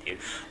friggin' eat, dude.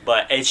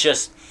 But it's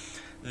just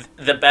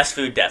the best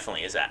food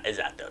definitely is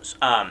at those.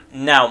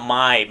 Now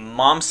my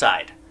mom's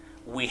side,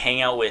 we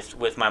hang out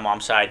with my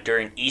mom's side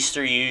during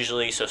Easter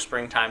usually. So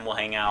springtime we'll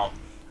hang out.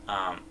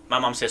 My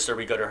mom's sister,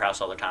 we go to her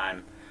house all the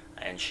time,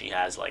 and she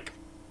has like,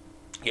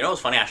 what's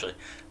funny actually?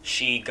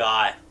 She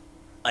got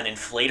an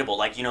inflatable,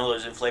 like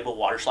those inflatable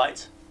water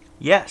slides.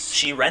 Yes.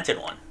 She rented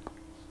one,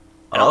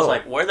 and I was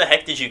like, where the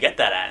heck did you get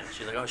that at? And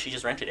she's like, oh, she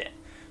just rented it.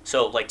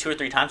 So, like, 2 or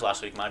 3 times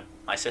last week, my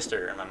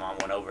sister and my mom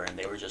went over, and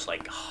they were just,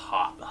 like,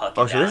 hucking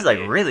so this is, like,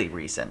 really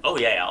recent. Oh,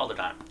 yeah, all the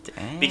time.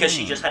 Dang. Because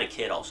she just had a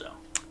kid, also.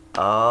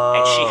 Oh.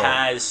 And she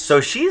has...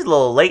 So she's a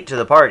little late to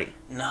the party.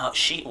 No,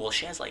 she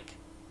has, like,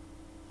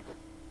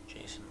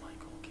 Jason,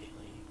 Michael,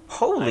 Kaylee...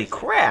 Holy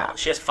crap.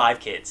 She has 5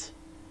 kids.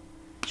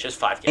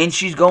 And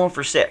she's going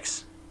for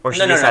 6? Or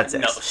she just had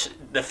 6? No,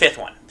 the 5th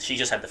one. She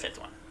just had the 5th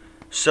one.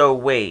 So,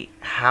 wait,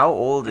 how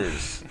old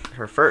is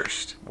her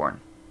firstborn?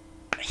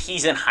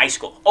 He's in high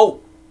school.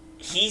 Oh,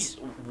 he's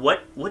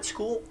what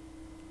school?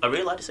 Are we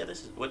allowed to say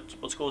this? What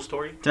school is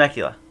Tori?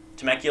 Temecula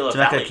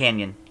Valley.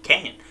 Canyon.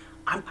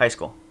 I'm High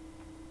school.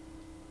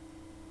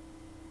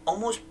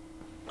 almost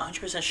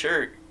 100%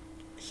 sure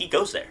he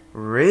goes there.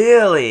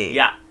 Really?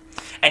 Yeah.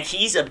 And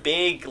he's a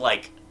big,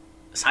 like,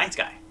 science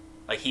guy.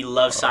 Like, he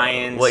loves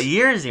science. What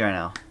year is he right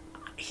now?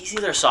 He's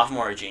either a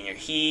sophomore or junior.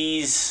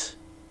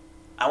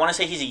 I want to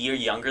say he's a year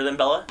younger than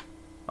Bella.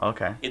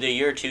 Okay. Either a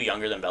year or two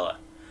younger than Bella.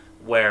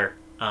 Where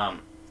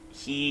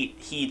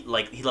he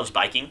loves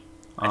biking.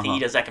 I think he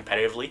does that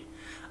competitively.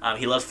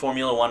 He loves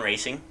Formula One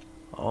racing.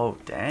 Oh,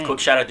 dang. Quick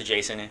shout out to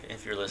Jason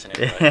if you're listening.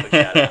 Quick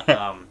shout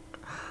out.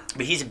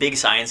 But he's a big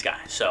science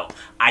guy, so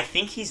I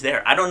think he's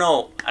there. I don't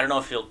know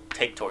if he'll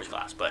take Tori's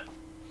class, but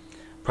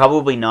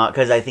probably not,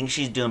 because I think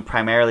she's doing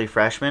primarily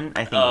freshman.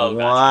 I think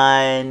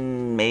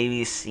one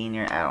maybe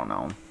senior. I don't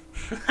know.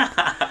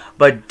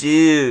 But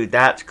dude,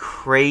 that's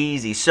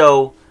crazy.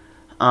 So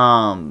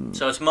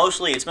it's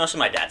mostly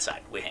my dad's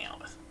side we hang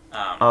out with.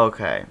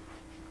 Okay.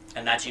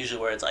 And that's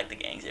usually where it's like the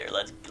gang's here.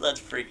 Let's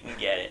freaking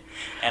get it.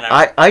 And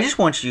I just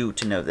want you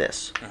to know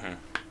this. Mm-hmm.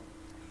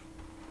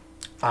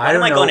 I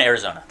am I going to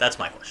Arizona? That's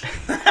my question.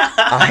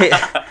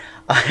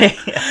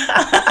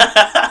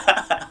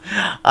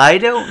 I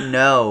don't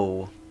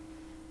know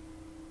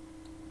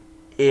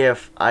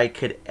if I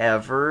could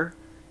ever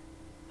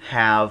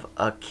have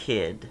a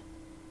kid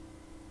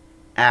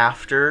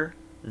after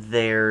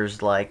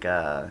there's like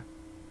a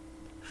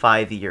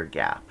 5-year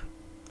gap.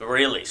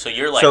 Really? So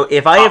you're like, so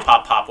if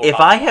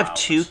I have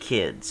two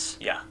kids,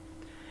 yeah,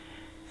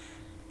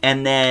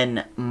 and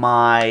then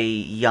my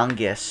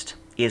youngest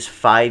is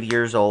 5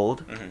 years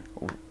old,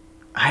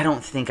 I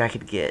don't think I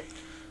could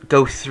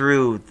go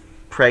through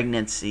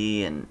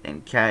pregnancy and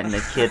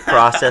the kid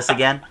process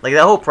again. Like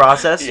that whole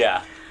process.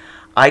 Yeah.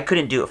 I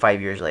couldn't do it 5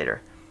 years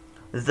later.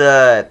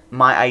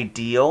 My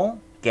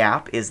ideal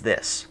gap is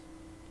this: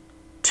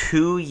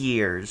 2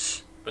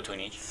 years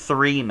between each.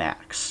 3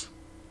 max.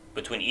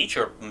 Between each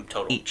or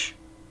total? Each.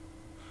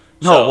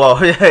 No,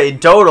 well, in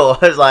total,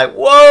 it's like,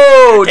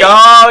 whoa,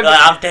 dog!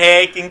 I'm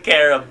taking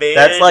care of it.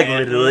 That's like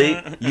literally,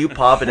 you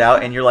pop it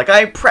out and you're like,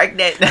 I'm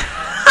pregnant!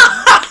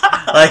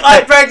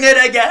 I'm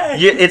pregnant again!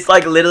 It's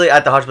like literally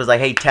at the hospital, it's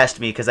like, hey, test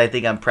me because I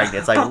think I'm pregnant.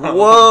 It's like,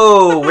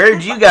 whoa,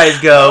 where'd you guys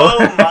go?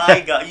 Oh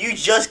my god, you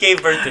just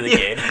gave birth to the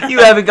kid. You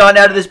haven't gone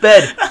out of this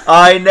bed.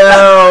 I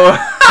know!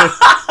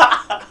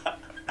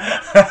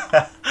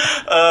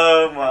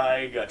 Oh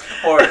my god.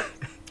 Or,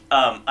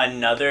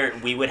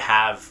 we'd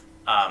have,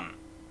 I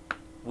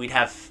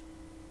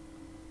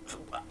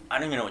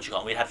don't even know what you call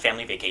them. We'd have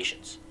family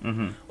vacations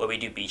where we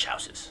do beach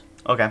houses.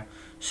 Okay.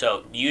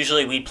 So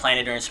usually we'd plan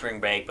it during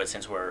spring break, but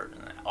since we're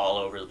all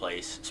over the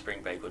place,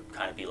 spring break would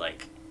kind of be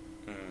like,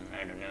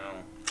 I don't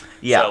know.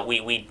 Yeah. So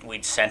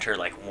we'd center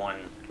like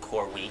one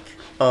core week.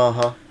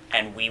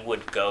 And we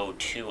would go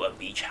to a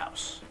beach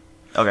house.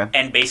 Okay.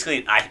 And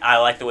basically, I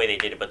like the way they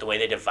did it, but the way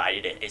they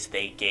divided it is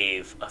they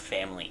gave a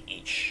family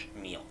each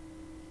meal.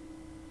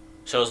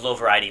 So it was a little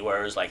variety where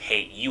it was like,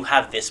 hey, you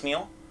have this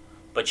meal,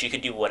 but you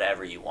could do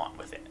whatever you want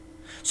with it.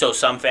 So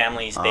some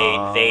families,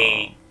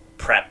 they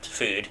prepped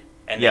food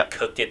and they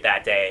cooked it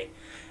that day.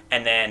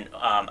 And then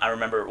I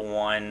remember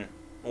one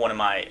of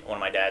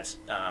my dad's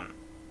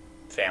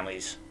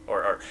families,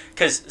 or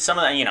because some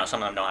of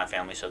them don't have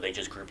families, so they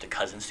just grouped the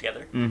cousins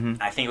together.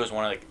 I think it was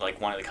one of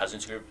the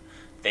cousins group.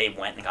 They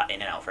went and got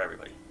In-N-Out for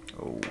everybody.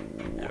 Oh.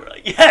 They were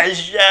like, yes,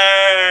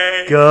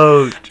 sure.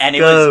 Goat. And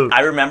it was.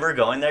 I remember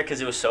going there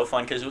because it was so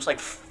fun because it was like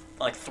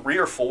 3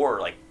 or 4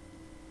 like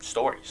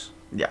stories.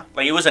 Yeah.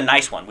 Like it was a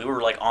nice one. We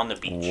were like on the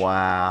beach.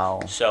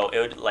 Wow. So it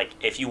would like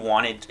if you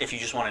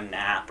just want a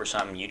nap or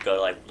something, you'd go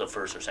to like the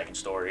first or second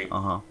story.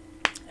 And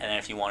then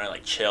if you wanted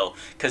like chill,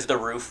 because the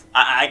roof,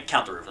 I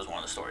count the roof as one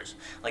of the stories.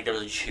 Like there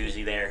was a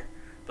jacuzzi there.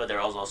 But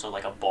there was also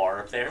like a bar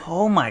up there.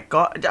 Oh my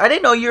god! I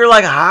didn't know you were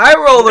like a high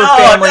roller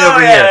family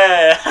over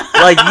here.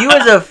 Like you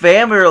as a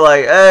family are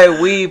like, hey,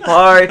 we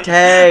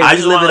partay. I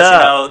just want to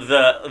let you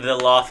know the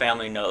Law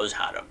family knows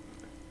how to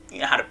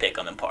pick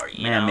on the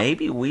party. Man,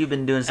 maybe we've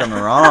been doing something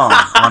wrong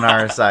on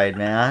our side,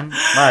 man.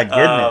 My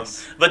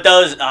goodness. But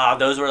those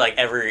were like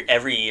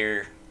every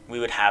year we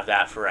would have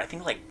that for I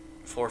think like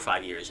 4 or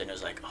 5 years, and it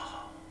was like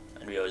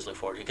and we always look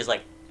forward to it because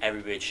like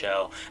everybody would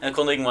show, and the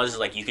cool thing was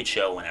like you could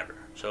show whenever,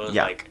 so it was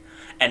like.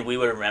 And we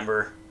would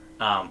remember,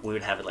 we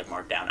would have it like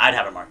marked down. I'd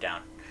have it marked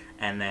down.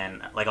 And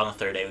then, like on the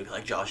 3rd day, we'd be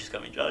like, Josh is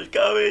coming, Josh is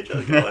coming, Josh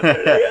is coming on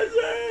 3rd day, yes,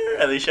 sir.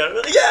 And they showed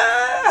up, like,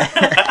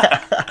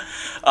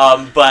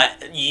 yeah!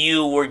 But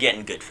you were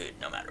getting good food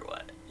no matter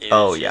what. It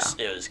was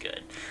It was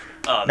good.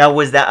 Now,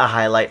 was that a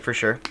highlight for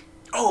sure?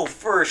 Oh,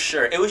 for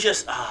sure. It was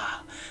just,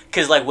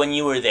 because like when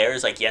you were there,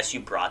 it's like, yes, you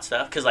brought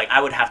stuff. Because like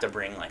I would have to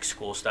bring like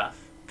school stuff.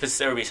 Because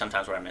there would be some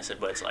times where I miss it,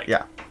 but it's like,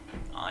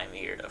 I'm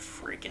here to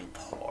freaking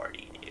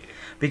party.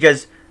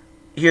 Because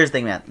here's the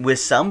thing, man. With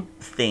some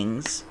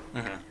things,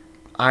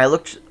 I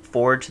looked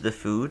forward to the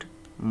food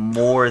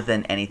more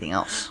than anything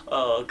else.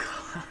 Oh,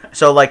 God.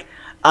 So, like,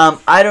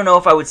 I don't know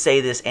if I would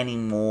say this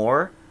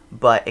anymore,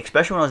 but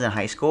especially when I was in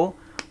high school,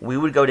 we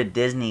would go to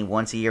Disney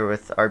once a year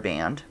with our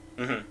band,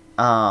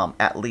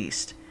 at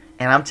least.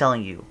 And I'm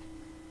telling you,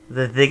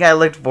 the thing I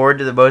looked forward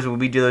to the most when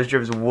we do those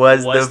trips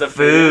was the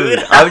food.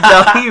 I'm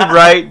telling you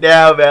right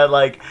now, man.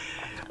 Like,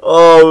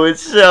 oh,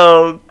 it's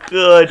so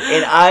good.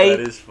 And that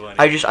is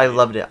funny. I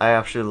loved it. I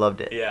absolutely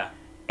loved it. Yeah.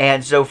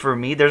 And so for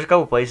me, there's a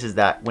couple places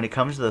that when it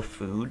comes to the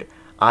food,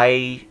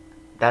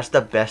 that's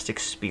the best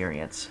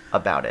experience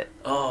about it.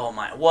 Oh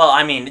my! Well,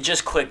 I mean,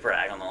 just quick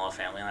brag on the Law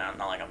family. Not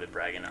like I've been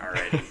bragging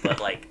already,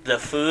 but like the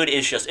food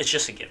is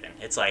just a given.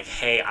 It's like,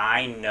 hey,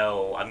 I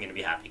know I'm gonna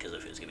be happy because the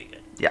food's gonna be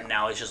good. Yeah.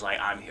 Now it's just like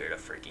I'm here to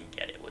freaking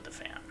get it with the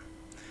fam,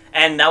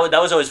 and that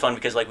was always fun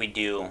because like we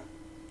do.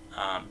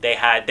 They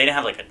didn't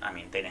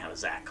have a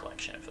Zach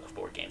collection for the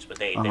board games, but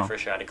they for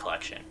sure had a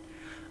collection.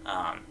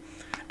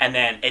 And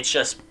then it's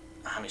just,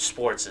 I mean,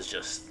 sports is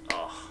just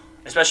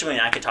especially when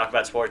I could talk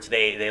about sports,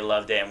 they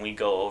loved it, and we'd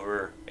go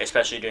over,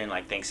 especially during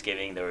like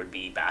Thanksgiving, there would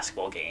be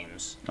basketball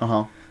games.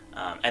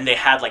 And they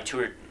had like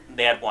obviously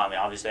they had one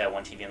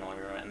TV in the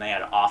living room, and they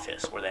had an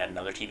office where they had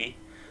another TV.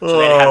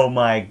 So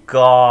my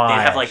god!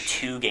 They'd have like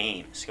 2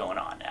 games going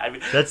on.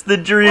 That's the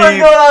dream. What's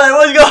going on?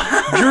 What's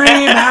going on?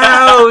 Dream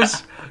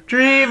house.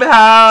 Dream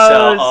house.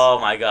 So, oh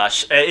my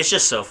gosh, it's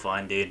just so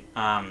fun, dude.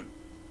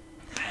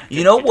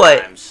 You know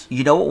what? Times.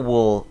 You know what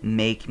will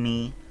make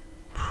me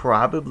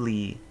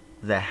probably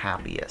the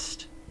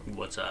happiest?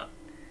 What's up?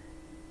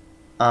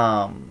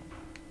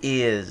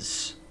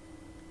 Is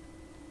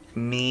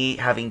me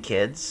having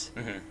kids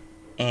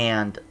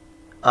and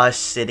us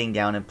sitting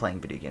down and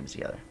playing video games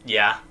together.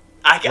 Yeah.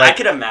 I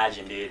could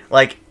imagine, dude.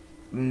 Like,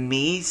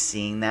 me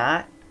seeing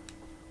that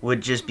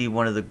would just be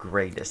one of the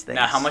greatest things.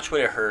 Now, how much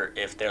would it hurt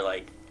if they're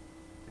like,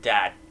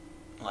 Dad,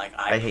 like,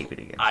 I hate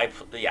video games. I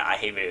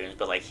hate video games,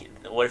 but like,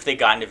 what if they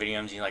got into video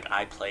games and you're like,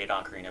 I played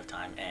Ocarina of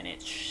Time and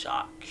it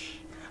sucks?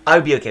 I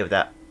would be okay with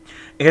that.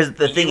 Because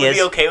the thing is,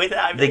 be okay with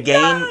that?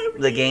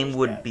 The game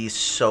would be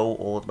so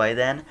old by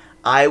then.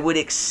 I would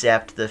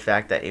accept the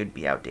fact that it would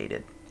be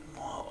outdated.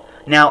 Whoa.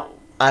 Now,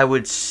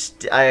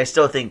 I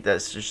still think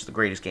that's just the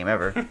greatest game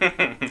ever.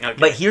 Okay.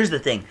 But here's the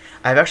thing.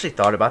 I've actually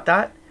thought about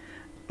that.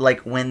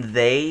 Like, when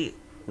they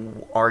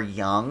are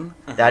young,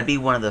 that'd be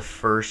one of the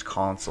first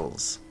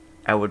consoles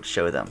I would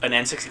show them. An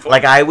N64?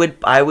 Like,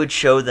 I would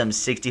show them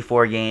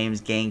 64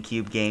 games,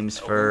 GameCube games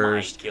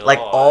first. My God. Like,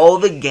 all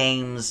the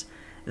games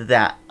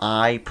that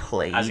I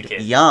played as a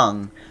kid.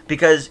 Young,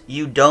 because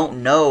you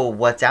don't know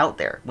what's out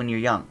there when you're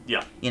young.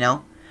 Yeah. You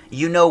know?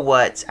 You know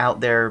what's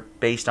out there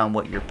based on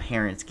what your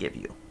parents give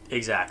you.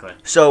 Exactly.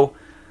 So,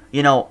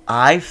 you know,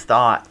 I've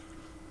thought,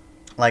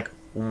 like,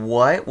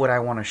 what would I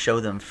want to show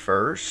them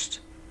first?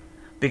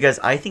 Because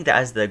I think that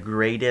has the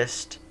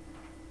greatest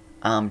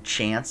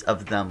chance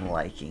of them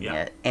liking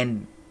it.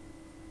 And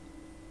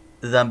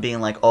them being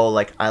like, oh,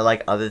 like, I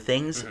like other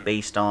things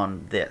based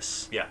on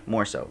this. Yeah.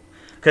 More so.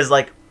 Because,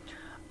 like,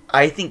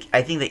 I think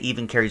that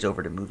even carries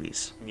over to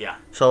movies. Yeah.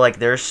 So, like,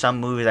 there's some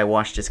movies I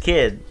watched as a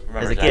kid.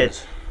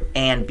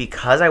 And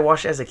because I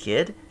watched it as a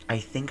kid, I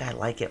think I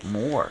like it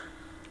more.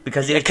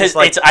 Because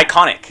it's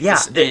iconic. Yeah.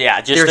 Just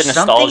the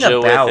nostalgia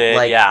about, with it.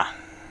 Like, yeah.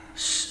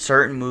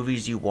 Certain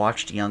movies you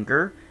watched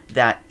younger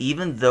that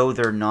even though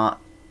they're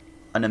not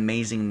an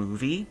amazing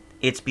movie,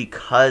 it's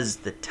because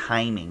the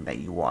timing that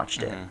you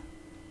watched it.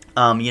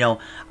 You know,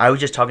 I was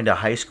just talking to a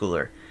high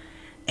schooler,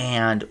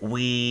 and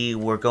we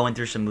were going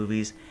through some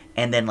movies,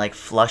 and then, like,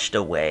 Flushed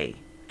Away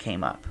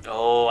came up.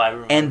 Oh, I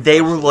remember. And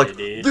they were like,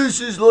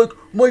 this is, like,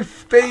 my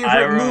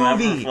favorite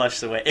movie.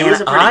 Flushed Away. It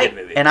was a pretty good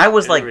movie. And I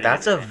was like,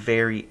 that's a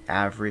very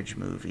average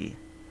movie.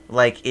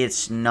 Like,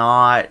 it's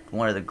not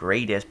one of the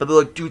greatest. But they're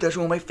like, dude, that's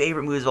one of my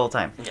favorite movies of all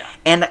time. Yeah.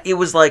 And it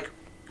was like,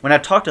 when I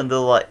talked to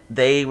them,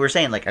 they were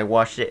saying, like, I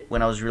watched it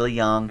when I was really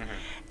young.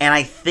 And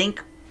I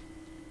think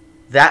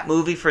that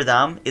movie for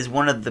them is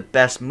one of the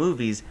best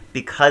movies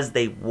because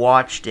they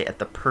watched it at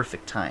the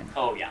perfect time.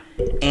 Oh, yeah.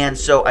 And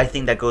so I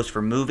think that goes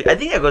for movie. I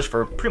think that goes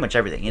for pretty much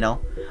everything, you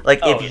know? Like,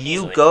 if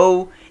you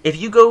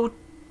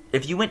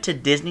went to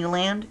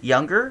Disneyland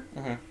younger,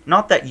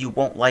 not that you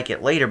won't like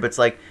it later, but it's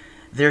like,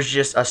 there's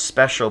just a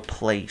special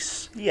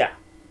place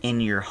in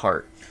your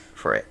heart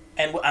for it.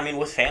 And, I mean,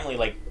 with family,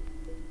 like,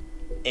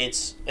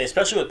 it's,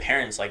 especially with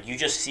parents, like, you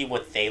just see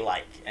what they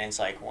like. And it's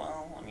like,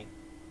 well, I mean,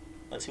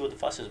 let's see what the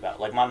fuss is about.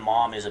 Like, my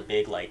mom is a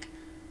big, like,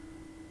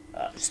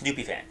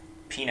 Snoopy fan.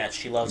 Peanuts,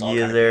 she loves all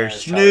kinds of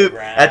Peanuts. Snoop.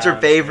 That's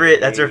her favorite.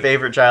 That's her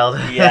favorite child.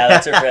 Yeah,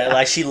 that's her favorite.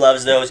 Like, she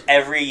loves those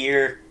every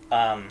year.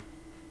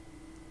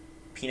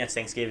 Peanuts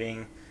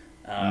Thanksgiving.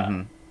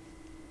 I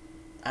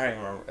don't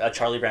even remember.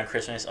 Charlie Brown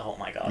Christmas. Oh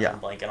my gosh,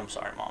 I'm blanking. I'm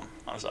sorry, Mom.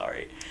 I'm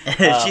sorry.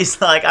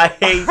 She's like, I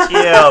hate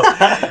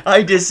you.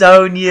 I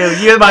disown you.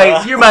 You're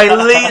my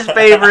least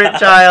favorite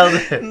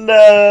child.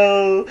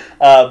 No.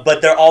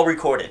 But they're all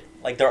recorded.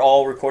 Like, they're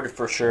all recorded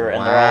for sure,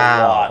 and they're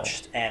all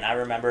watched. And I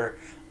remember.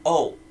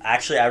 Oh,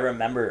 actually, I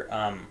remember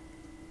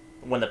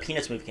when the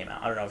Peanuts movie came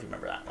out. I don't know if you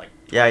remember that. Like,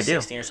 yeah, I do.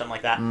 16 or something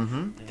like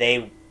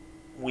that.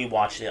 We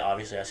watched it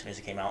obviously as soon as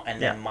it came out,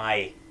 and then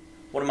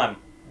one of my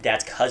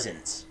dad's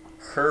cousins,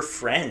 her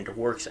friend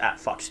works at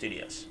Fox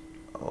Studios.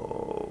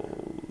 Oh.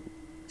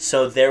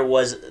 So there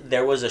was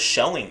a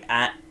showing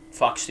at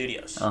Fox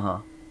Studios. Uh-huh.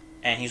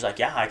 And he was like,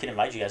 yeah, I can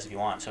invite you guys if you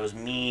want. So it was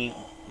me,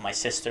 my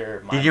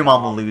sister, my Did your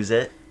mom lose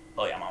it?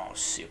 Oh, yeah, my mom was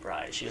super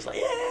hyped. She was like,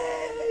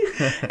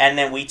 yay! And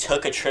then we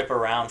took a trip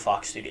around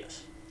Fox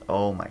Studios.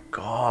 Oh, my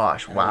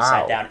gosh. And wow. we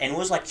sat down. And it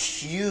was, like,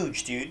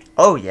 huge, dude.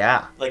 Oh,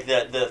 yeah. Like,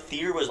 the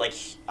theater was, like,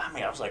 I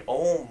mean, I was like,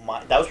 oh,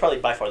 my. That was probably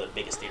by far the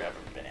biggest theater I've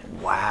ever been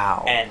in.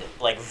 Wow. And,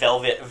 like,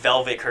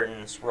 velvet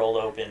curtains rolled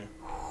open.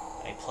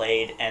 They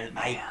played. And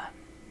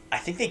I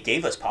think they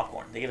gave us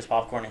popcorn. They gave us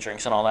popcorn and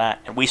drinks and all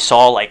that. And we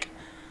saw, like,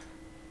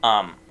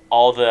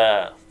 all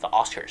the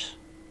Oscars.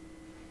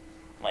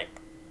 Like,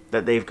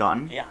 that they've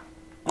gotten? Yeah.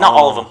 Not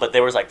all of them, but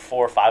there was like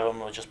 4 or 5 of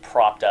them was just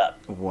propped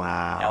up.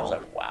 Wow. And I was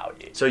like, wow,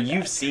 dude. So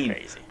you've seen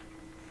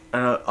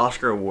an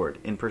Oscar award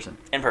in person?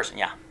 In person,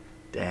 yeah.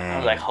 Dang. I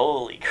was like,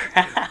 holy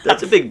crap.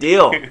 That's a big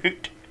deal.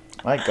 Dude.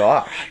 My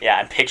gosh. Yeah,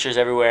 and pictures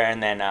everywhere.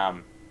 And then, I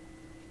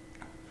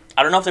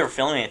don't know if they were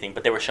filming anything,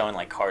 but they were showing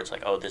like cards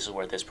like, oh, this is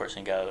where this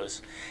person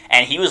goes.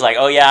 And he was like,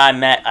 oh, yeah, I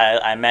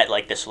met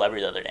like this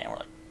celebrity the other day. And we're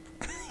like,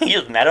 you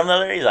just met him the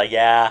other day? He's like,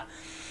 yeah.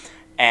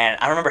 And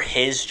I remember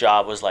his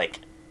job was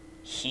like,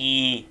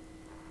 he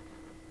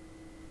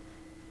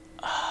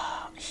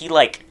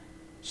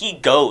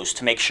goes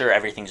to make sure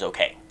everything's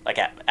okay. Like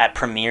at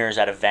premieres,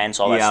 at events,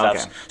 all that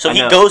stuff. Okay. So he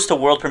goes to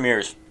world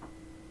premieres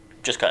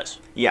just cause.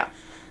 Yeah.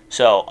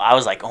 So I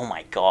was like, oh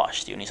my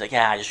gosh, dude. And he's like,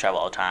 yeah, I just travel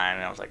all the time.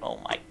 And I was like, oh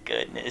my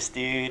goodness,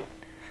 dude.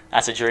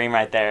 That's a dream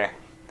right there.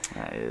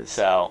 That is.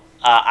 So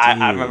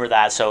I remember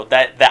that. So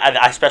that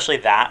especially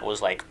that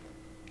was like,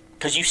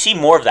 because you see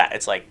more of that.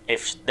 It's like,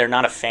 if they're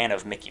not a fan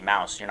of Mickey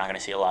Mouse, you're not going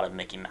to see a lot of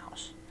Mickey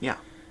Mouse. Yeah.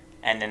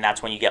 And then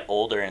that's when you get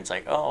older and it's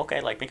like, oh,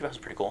 okay, like Mickey Mouse is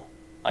pretty cool.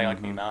 I like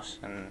Mickey Mouse.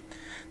 And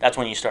that's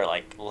when you start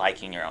like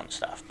liking your own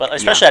stuff. But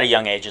especially at a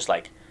young age, just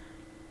like,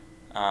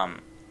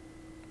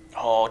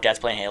 oh, Dad's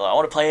playing Halo. I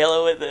want to play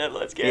Halo with him.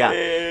 Let's get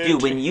it.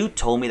 Dude, when you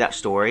told me that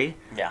story,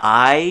 yeah.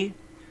 I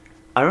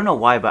don't know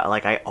why, but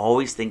like I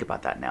always think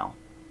about that now.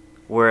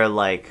 Where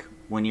like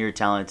when you're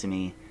telling it to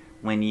me,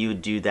 when you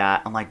do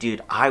that, I'm like,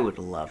 dude, I would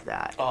love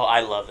that. Oh,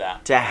 I love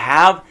that. To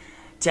have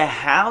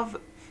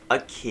a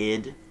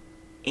kid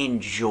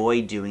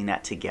enjoy doing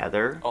that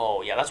together.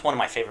 Oh, yeah, that's one of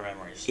my favorite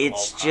memories.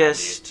 It's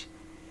just...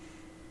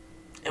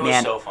 It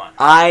was so fun.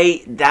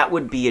 That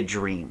would be a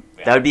dream.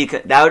 Yeah.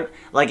 That would,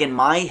 like in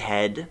my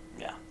head,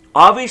 yeah.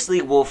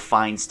 Obviously we'll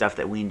find stuff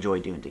that we enjoy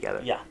doing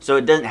together. Yeah. So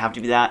it doesn't have to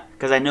be that,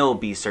 because I know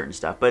it'll be certain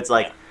stuff, but it's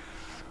like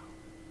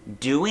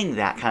doing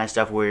that kind of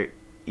stuff where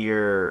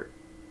you're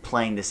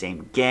playing the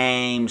same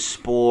game,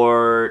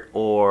 sport,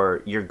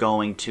 or you're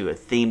going to a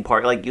theme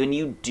park. Like when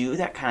you do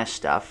that kind of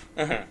stuff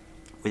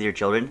with your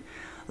children,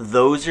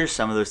 those are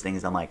some of those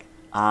things I'm like,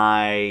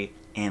 I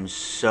am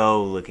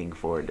so looking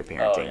forward to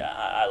parenting. Oh yeah,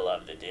 I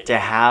loved it, dude. To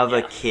have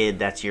a kid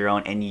that's your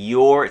own, and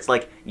it's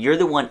like you're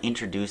the one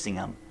introducing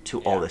them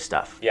to all this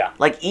stuff. Yeah.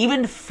 Like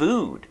even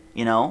food,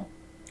 you know?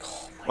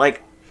 Oh like,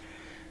 God.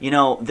 You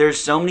know, there's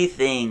so many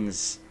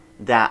things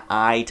that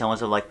I tell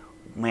myself like,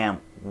 man,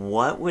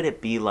 what would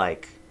it be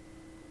like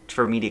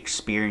for me to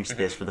experience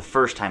this for the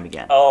first time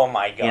again? Oh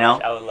my gosh, you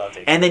know? I would love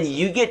to. And then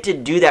you get to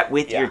do that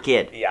with your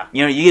kid. Yeah.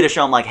 You know, you get to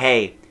show them like,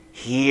 hey,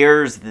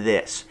 here's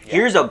this. Yeah.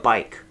 Here's a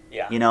bike.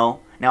 Yeah. You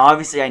know? Now,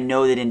 obviously, I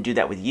know they didn't do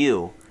that with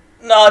you.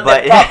 No,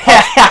 but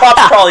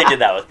Pops probably did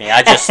that with me.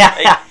 I just...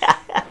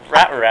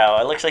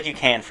 It looks like you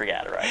can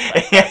forget it, right?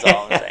 Like, that's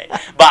all I'm saying.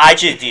 But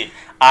dude,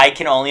 I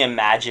can only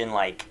imagine,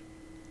 like...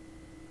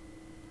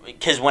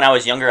 Because when I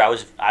was younger,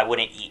 I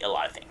wouldn't eat a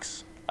lot of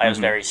things. I was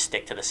very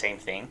stick to the same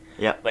thing.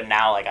 Yeah. But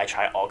now, like, I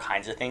try all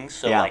kinds of things.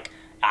 So, like,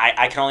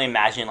 I can only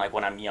imagine, like,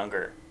 when I'm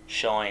younger,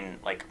 showing,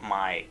 like,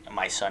 my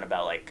son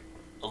about, like,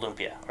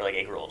 lumpia or, like,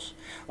 egg rolls.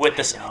 With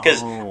this,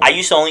 because I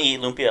used to only eat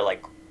lumpia,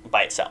 like,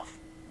 by itself.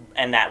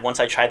 And that once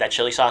I tried that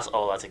chili sauce,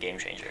 that's a game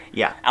changer.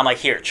 Yeah. I'm like,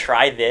 here,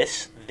 try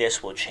this.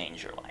 This will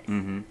change your life.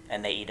 Mm-hmm.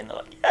 And they eat and they're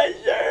like, yes,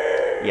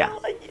 sir. Yeah.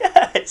 I'm like,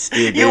 yes.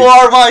 Dude, you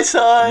are my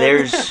son.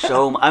 There's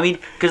so... I mean,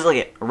 because,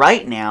 like,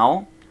 right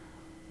now...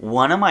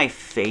 One of my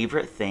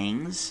favorite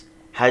things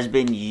has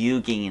been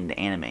you getting into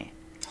anime.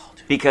 Oh,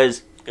 dude.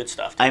 Because good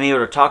stuff, dude. I'm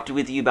able to talk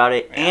with you about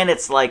it, and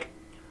it's like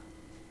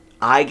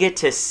I get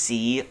to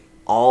see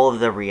all of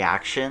the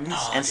reactions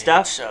and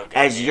stuff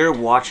as you're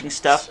watching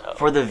stuff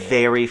for the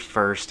very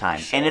first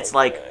time. And it's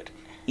like,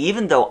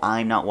 even though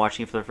I'm not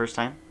watching it for the first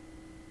time,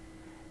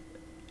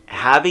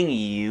 having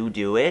you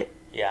do it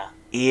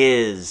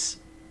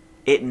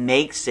it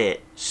makes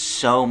it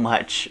so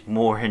much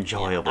more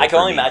enjoyable. I can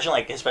only imagine,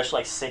 like, especially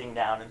like sitting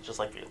down and just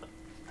like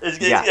it's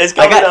coming up. It's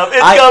coming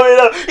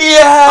up.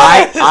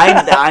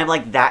 Yeah. I'm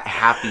like that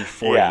happy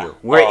for you,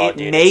 where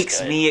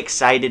makes me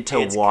excited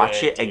to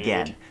watch it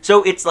again.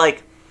 So it's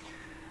like,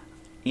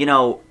 you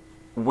know,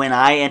 when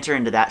I enter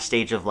into that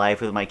stage of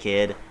life with my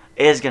kid,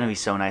 it's gonna be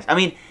so nice. I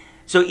mean,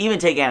 so even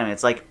take anime.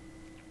 It's like,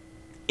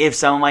 if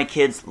some of my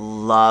kids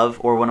love,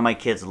 or one of my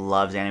kids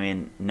loves anime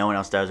and no one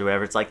else does or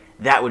whatever, it's like,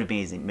 that would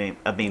be amazing.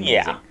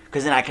 Yeah.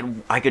 Because then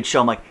I could show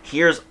them, like,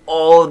 here's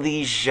all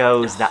these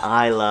shows that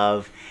I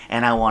love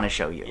and I want to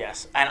show you.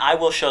 Yes. And I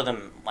will show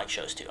them, like,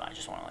 shows too. I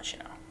just want to let you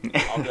know.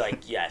 I'll be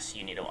like, yes,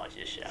 you need to watch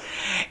this show.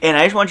 And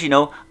I just want you to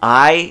know,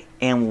 I've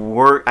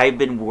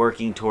been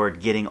working toward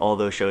getting all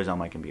those shows on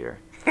my computer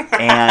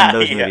and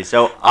those movies.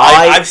 So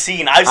I've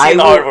seen the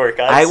hard work.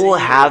 I will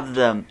have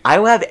them. I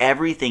will have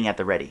everything at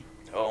the ready.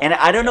 Oh, and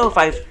I don't know if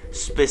I've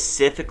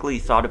specifically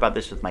thought about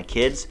this with my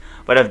kids,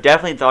 but I've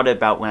definitely thought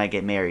about when I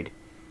get married.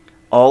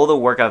 All the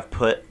work I've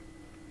put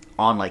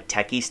on like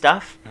techie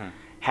stuff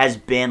has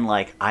been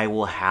like, I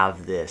will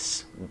have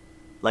this.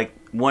 Like,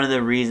 one of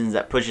the reasons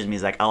that pushes me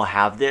is like, I'll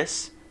have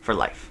this for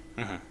life.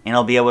 And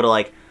I'll be able to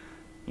like,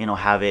 you know,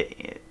 have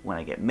it when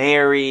I get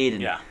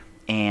married.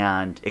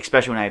 And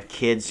especially when I have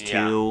kids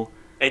too.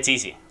 It's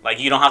easy. Like,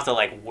 you don't have to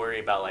like worry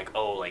about like,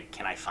 oh, like,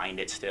 can I find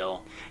it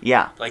still?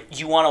 Yeah. Like,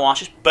 you want to watch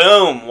this?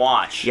 Boom,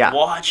 watch. Yeah.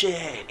 Watch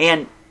it.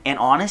 And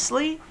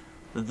honestly,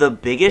 the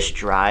biggest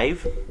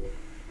drive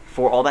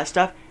for all that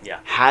stuff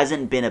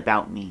hasn't been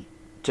about me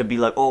to be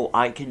like, oh,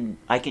 I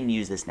can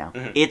use this now.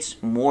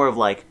 It's more of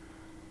like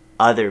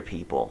other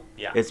people.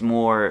 Yeah. It's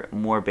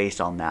more based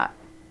on that.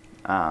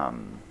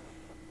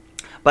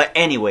 But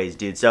anyways,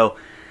 dude, so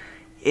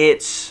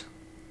it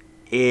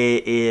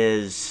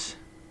is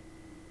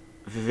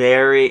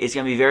it's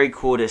gonna be very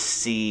cool to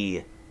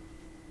see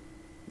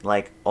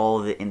like all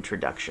the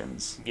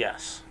introductions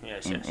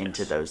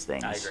into those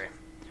things. I agree.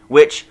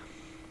 Which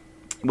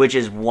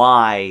is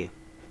why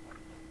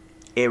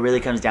it really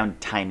comes down to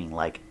timing.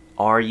 Like,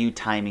 are you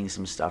timing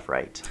some stuff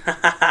right?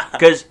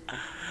 Because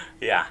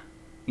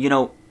you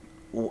know,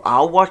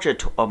 I'll watch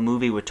a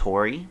movie with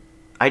Tori.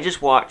 I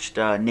just watched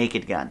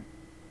Naked Gun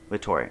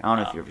with Tori. I don't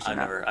know if you've ever seen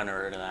that. I've never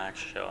heard of that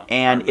show.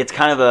 And it's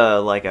kind of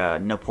a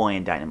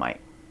Napoleon Dynamite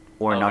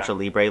or Nacho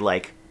Libre.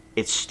 Like,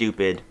 it's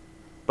stupid,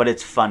 but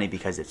it's funny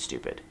because it's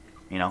stupid.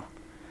 You know.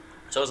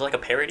 So it's like a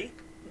parody.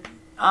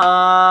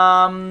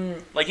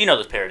 Like, you know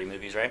those parody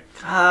movies, right?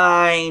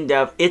 Kind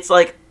of. It's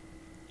like,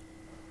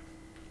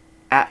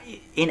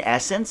 in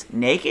essence,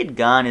 Naked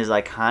Gun is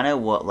like kind of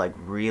what like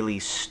really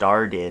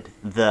started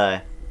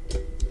the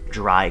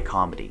dry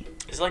comedy.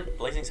 Is it like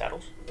Blazing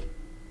Saddles?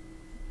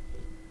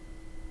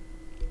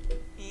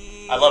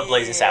 I love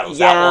Blazing Saddles.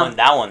 Yeah.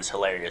 That one's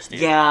hilarious, dude.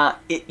 Yeah,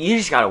 you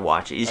just gotta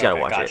watch it. You just gotta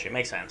watch it. It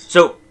makes sense.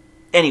 So,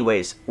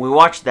 anyways, we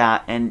watched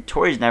that, and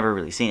Tori's never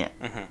really seen it,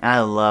 and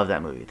I love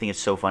that movie. I think it's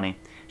so funny.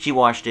 She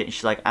watched it, and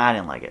she's like, I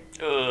didn't like it.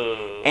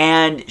 Ugh.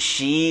 And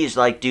she's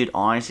like, dude,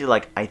 honestly,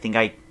 like, I think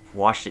I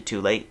watched it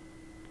too late.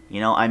 You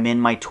know, I'm in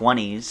my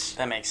 20s.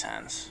 That makes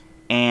sense.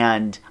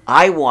 And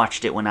I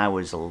watched it when I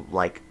was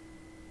like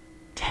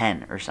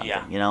 10 or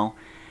something, you know?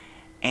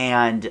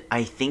 And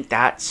I think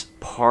that's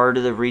part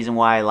of the reason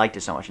why I liked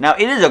it so much. Now,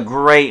 it is a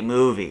great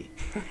movie.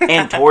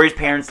 And Tori's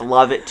parents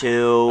love it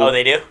too. Oh,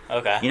 they do?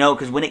 Okay. You know,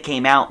 because when it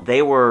came out,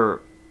 they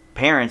were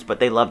parents, but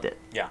they loved it.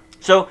 Yeah.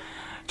 So,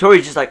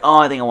 Tori's just like, oh,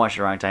 I think I watched it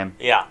the wrong time.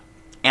 Yeah.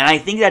 And I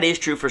think that is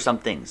true for some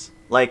things.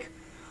 Like,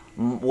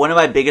 one of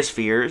my biggest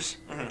fears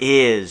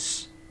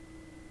is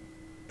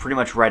pretty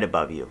much right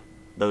above you.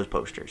 Those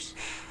posters.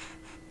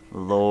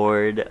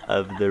 Lord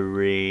of the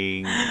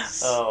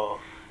Rings. Oh,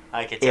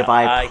 I can tell. If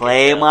I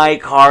play my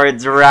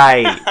cards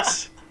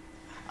right,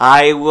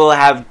 I will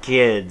have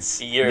kids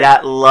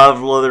that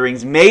love Lord of the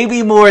Rings,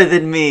 maybe more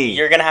than me.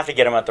 You're going to have to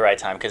get them at the right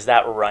time, because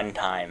that run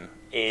time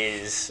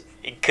it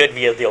could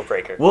be a deal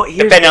breaker. Well,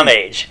 depending on the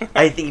age.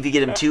 I think if you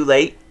get them too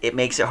late, it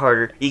makes it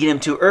harder. You get them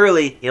too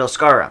early, it'll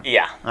scar them.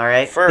 Yeah. All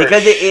right?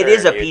 Because it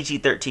is a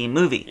PG-13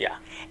 movie. Yeah.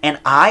 And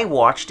I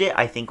watched it,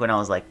 I think, when I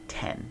was like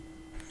 10.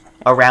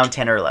 Around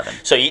 10 or 11.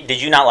 So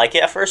did you not like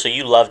it at first, or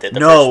you loved it?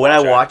 No, when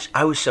I watched,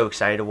 I was so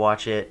excited to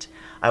watch it.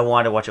 I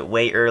wanted to watch it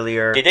way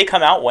earlier. Did they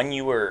come out when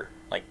you were,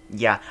 like...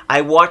 Yeah.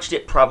 I watched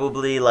it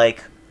probably,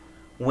 like,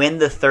 when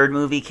the third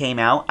movie came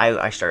out,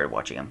 I started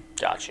watching them.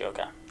 Gotcha,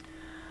 okay.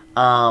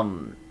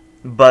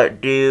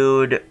 But,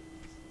 dude,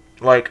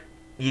 like,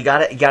 you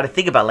gotta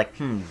think about, like,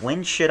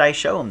 when should I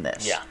show him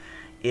this? Yeah.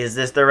 Is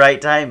this the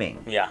right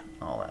timing? Yeah.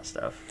 All that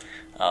stuff.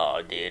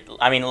 Oh, dude.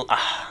 I mean,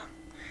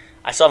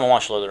 I still haven't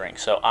watched Lord of the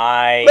Rings, so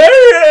I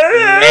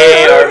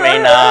may or may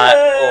not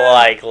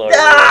like Lord of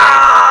the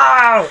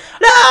Rings.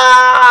 No!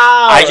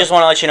 I just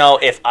want to let you know,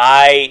 if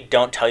I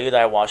don't tell you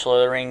that I watched Lord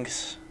of the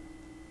Rings,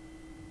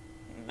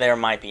 there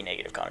might be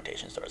negative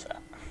connotations towards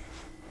that.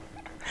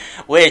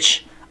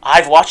 Which,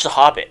 I've watched The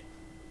Hobbit.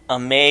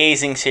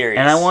 Amazing series.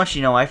 And I want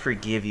you to know, I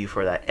forgive you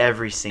for that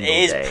every single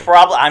day.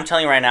 I'm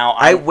telling you right now,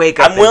 I'm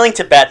willing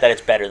to bet that it's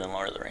better than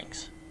Lord of the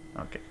Rings.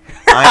 Okay.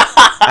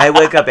 I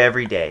wake up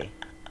every day.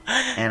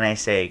 And I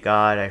say,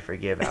 God, I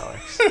forgive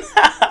Alex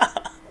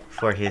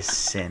for his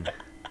sin.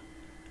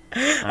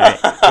 Right?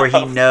 For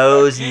he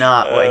knows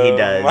not what he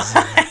does.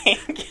 My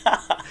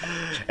God.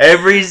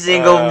 Every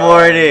single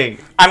morning.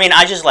 I mean,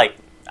 I just like...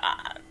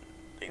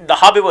 The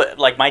Hobbit,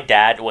 like my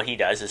dad, what he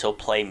does is he'll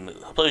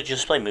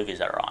just play movies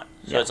that are on.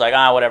 So it's like,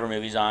 whatever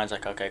movie's on. It's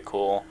like, okay,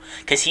 cool.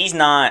 Because he's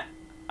not...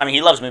 I mean,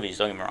 he loves movies,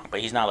 don't get me wrong, but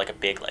he's not like a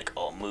big, like,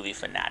 movie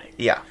fanatic.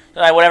 Yeah. So,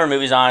 like, whatever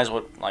movie's on is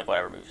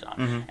whatever movie's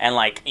on. And,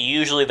 like,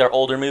 usually they're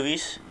older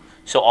movies,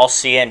 so I'll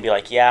see it and be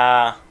like,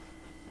 yeah,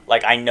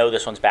 like, I know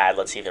this one's bad,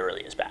 let's see if it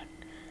really is bad.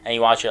 And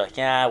you watch it, like,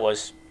 yeah, it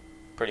was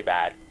pretty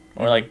bad.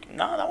 Or like,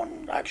 no, that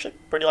one I actually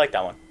pretty like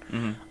that one.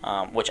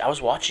 Mm-hmm. Which I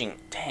was watching.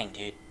 Dang,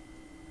 dude.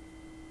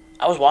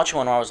 I was watching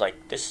one where I was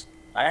like, this.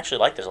 I actually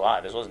like this a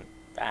lot. This wasn't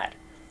bad.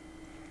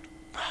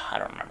 I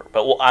don't remember,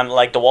 but I'm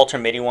like the Walter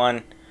Mitty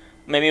one.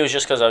 Maybe it was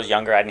just because I was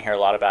younger. I didn't hear a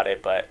lot about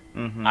it, but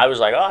I was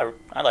like, oh,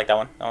 I like that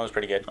one. That one was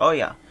pretty good. Oh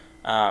yeah.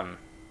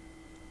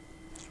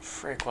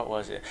 Frick, what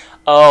was it?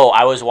 Oh,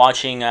 I was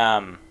watching.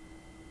 I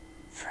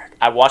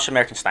watched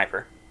American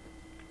Sniper.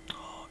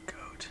 Oh,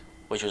 goat.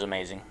 Which was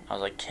amazing. I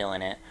was like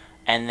killing it.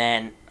 And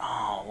then,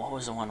 what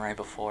was the one right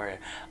before it?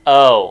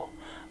 Oh,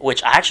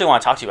 which I actually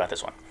want to talk to you about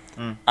this one.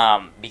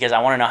 Because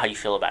I want to know how you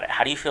feel about it.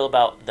 How do you feel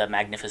about The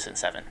Magnificent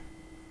Seven?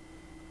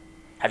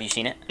 Have you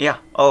seen it? Yeah.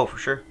 Oh, for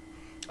sure.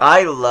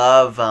 I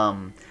love.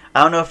 I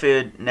don't know if it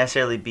would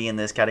necessarily be in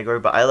this category,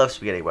 but I love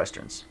spaghetti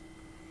westerns.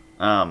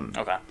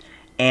 Okay.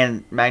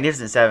 And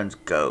Magnificent Seven's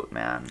goat,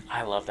 man.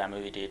 I love that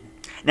movie, dude.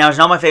 Now it's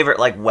not my favorite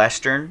like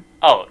western.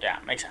 Oh yeah,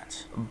 makes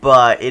sense.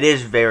 But it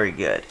is very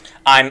good.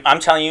 I'm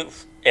telling you,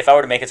 if I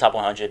were to make a top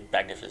 100,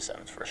 Magnificent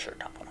Seven's for sure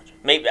top 100.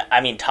 Maybe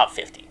top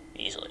 50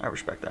 easily. I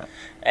respect that.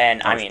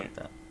 And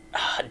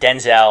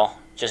Denzel,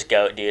 just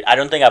goat, dude. I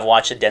don't think I've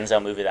watched a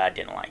Denzel movie that I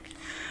didn't like.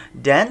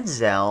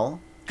 Denzel,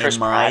 Chris in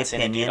my Pratt's in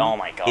it, opinion, dude. Oh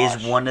my gosh.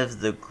 is one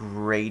of the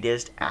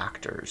greatest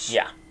actors.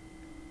 Yeah.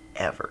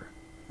 Ever.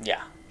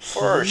 Yeah.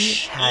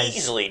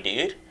 Easily,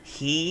 dude.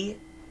 He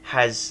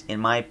has, in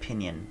my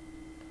opinion,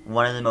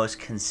 one of the most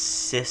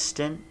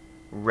consistent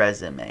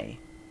resume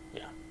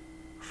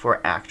for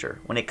actor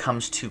when it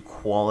comes to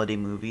quality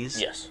movies.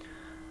 Yes.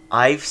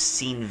 I've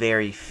seen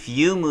very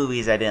few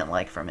movies I didn't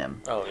like from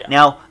him. Oh, yeah.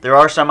 Now, there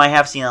are some I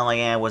have seen I'm like,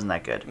 it wasn't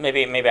that good.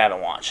 Maybe I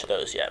haven't watched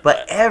those yet.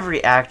 But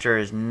every actor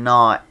is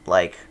not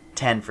like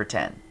 10 for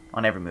 10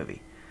 on every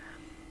movie.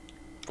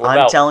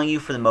 I'm telling you,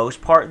 for the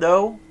most part,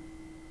 though,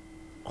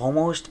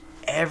 almost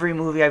every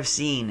movie I've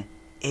seen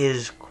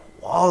is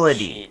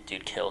quality.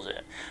 Dude kills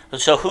it.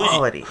 So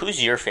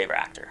who's your favorite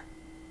actor?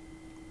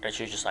 That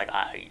you're just like,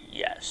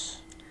 yes.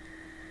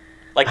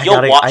 Like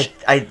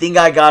I think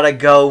I gotta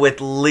go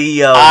with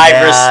Leo.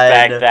 I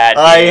respect that, dude.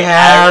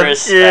 I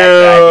respect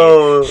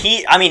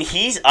that, dude.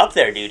 He's up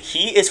there, dude.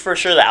 He is for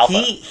sure the alpha.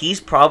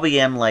 He's probably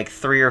in like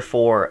 3 or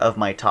 4 of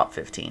my top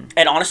 15.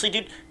 And honestly,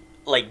 dude,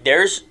 like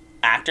there's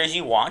actors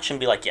you watch and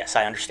be like, yes,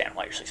 I understand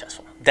why you're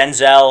successful.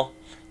 Denzel,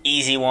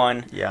 easy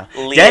one. Yeah.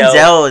 Leo,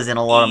 Denzel is in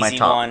a lot of my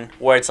top. One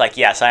where it's like,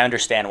 yes, I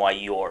understand why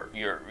you're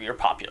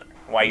popular,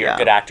 why you're a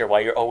good actor,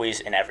 why you're always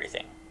in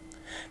everything.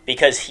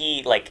 Because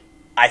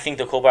I think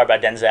the cool part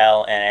about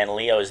Denzel and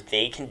Leo is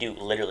they can do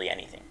literally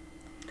anything.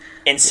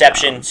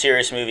 Inception,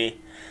 serious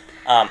movie.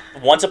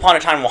 Once Upon a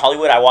Time in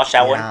Hollywood, I watched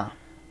that one.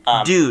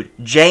 Dude,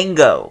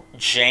 Django.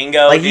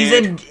 Like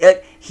dude.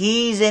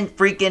 He's in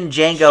freaking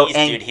Django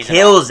he's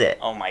kills it.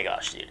 Oh my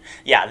gosh, dude.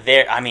 Yeah,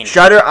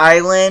 Shutter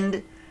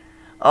Island.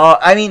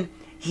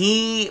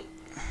 He's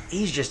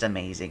just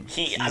amazing.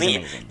 He's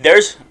amazing.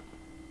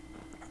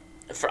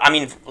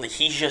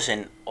 He's just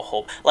in a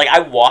whole. Like I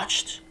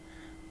watched.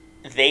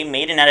 They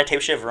made an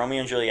adaptation of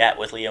Romeo and Juliet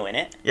with Leo in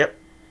it. Yep.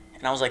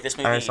 And I was like, this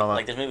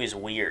movie is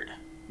weird.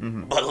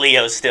 Mm-hmm. But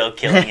Leo's still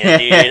killing it,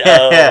 dude.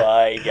 Oh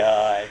my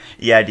god.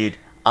 Yeah, dude.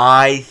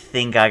 I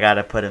think I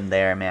gotta put him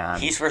there, man.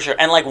 He's for sure.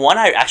 And one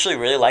I actually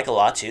really like a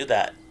lot too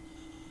that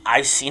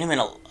I've seen him in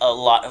a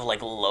lot of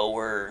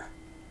lower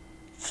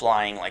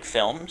flying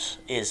films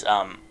is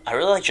I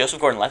really like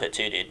Joseph Gordon-Levitt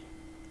too, dude.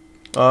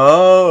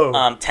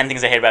 Oh. 10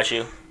 Things I Hate About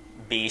You,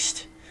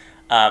 beast.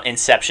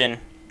 Inception,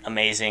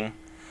 amazing.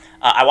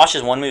 I watched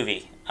his one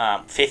movie,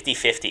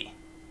 50-50.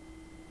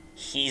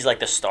 He's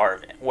the star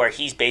of it, where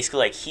he's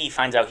basically he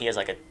finds out he has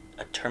a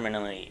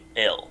terminally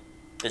ill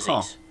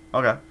disease. Oh,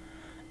 okay.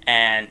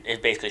 And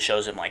it basically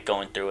shows him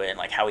going through it and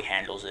how he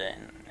handles it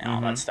and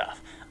all that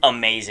stuff.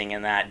 Amazing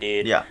in that,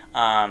 dude. Yeah.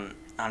 I'm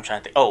trying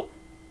to think. Oh,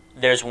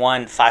 there's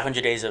one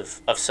 500 Days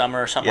of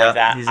Summer or something like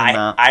that. He's in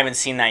that. I haven't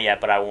seen that yet,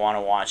 but I want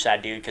to watch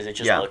that, dude, because it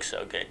just looks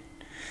so good.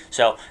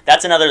 So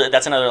that's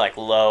another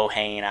low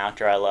hanging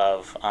actor I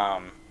love.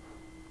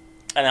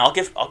 And I'll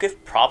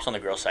give props on the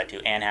girl side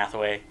too. Anne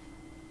Hathaway,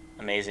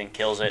 amazing,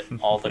 kills it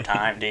all the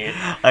time, dude.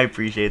 I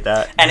appreciate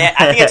that. And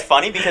I think it's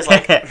funny because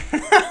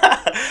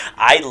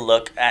I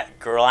look at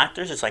girl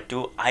actors. It's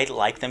do I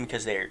like them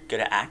because they're good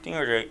at acting,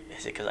 or is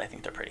it because I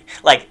think they're pretty?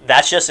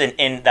 That's just an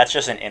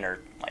inner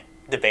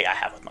debate I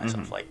have with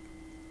myself.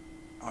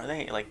 Mm-hmm. Are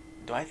they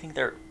do I think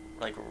they're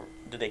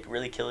do they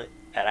really kill it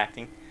at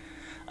acting?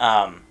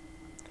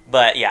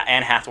 But yeah,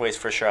 Anne Hathaway's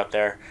for sure up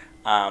there.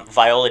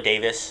 Viola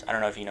Davis, I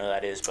don't know if you know who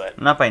that is,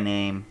 but not by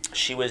name.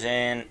 She was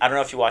in. I don't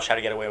know if you watched How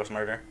to Get Away with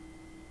Murder.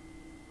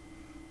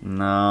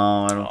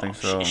 No, I don't think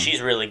so. She's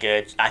really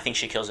good. I think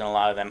she kills in a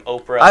lot of them.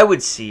 Oprah. I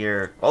would see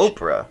her.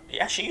 Oprah.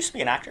 She used to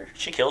be an actor.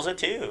 She kills it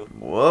too.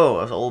 Whoa,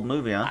 that's an old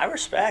movie, huh? I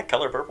respect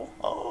Color Purple.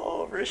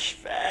 Oh,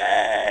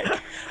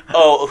 respect.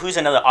 Oh, who's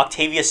another?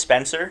 Octavia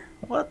Spencer.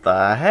 What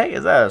the heck?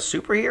 Is that a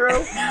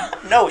superhero?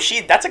 No,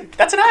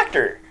 that's an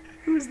actor.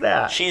 Who's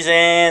that? She's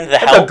in The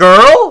Help. That's a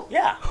girl?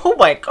 Yeah. Oh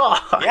my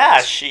god.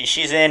 Yeah,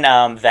 she's in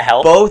The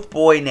Help. Both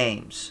boy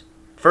names.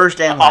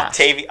 First and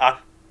last.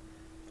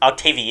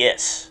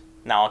 Octavius.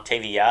 Now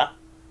Octavia.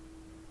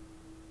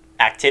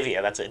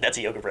 Activia, that's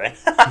a yoga brand.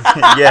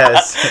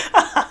 Yes.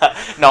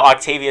 No,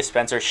 Octavia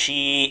Spencer.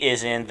 She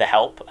is in The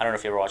Help. I don't know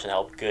if you ever watched The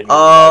Help. Good movie.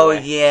 Oh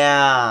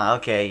yeah.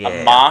 Okay.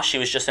 Yeah. Ma. She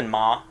was just in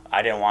Ma.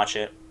 I didn't watch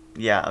it.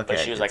 Yeah. Okay. But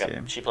she was like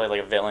she played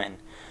like a villain.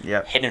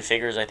 Yep. Hidden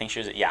Figures. I think she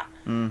was. Yeah.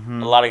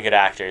 Mm-hmm. A lot of good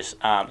actors.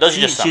 Those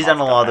are just some she's done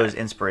a lot of those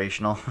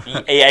inspirational.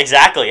 Yeah.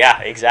 Exactly. Yeah.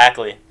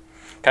 Exactly.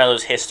 Kind of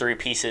those history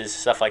pieces,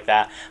 stuff like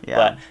that.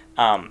 Yeah.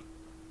 But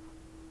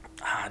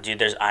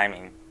dude,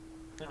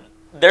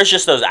 there's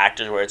just those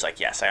actors where it's like,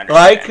 yes, I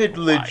understand. I could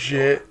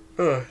legit.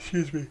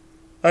 Excuse me.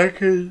 I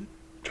could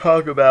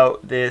talk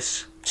about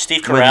this.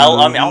 Steve Carell.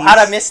 How'd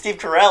I miss Steve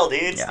Carell,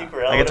 dude? Yeah. Steve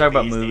Carell. I could talk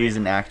about movies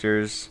and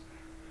actors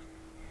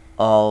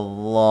a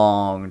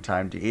long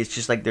time, dude. It's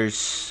just like there's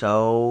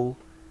so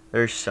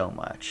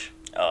much.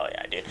 Oh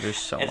yeah, dude. There's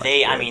so much.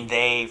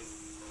 They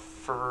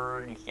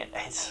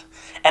forget.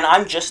 And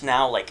I'm just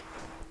now like,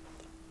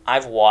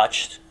 I've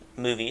watched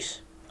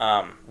movies,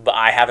 but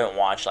I haven't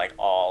watched like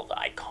all the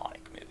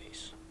iconic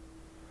movies.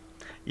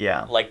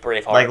 Yeah. Like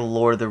Braveheart. Like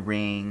Lord of the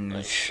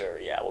Rings. Sure,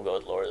 yeah, we'll go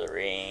with Lord of the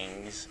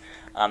Rings.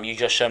 You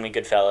just showed me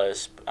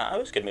Goodfellas. It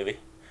was a good movie.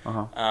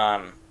 Uh-huh.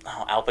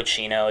 Al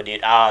Pacino,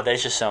 dude.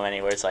 There's just so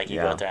many where it's like you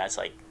go out there and it's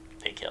like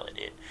they kill it,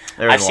 dude.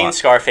 I've seen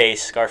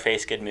Scarface.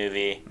 Scarface, good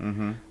movie.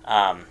 Mm-hmm.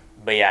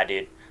 But yeah,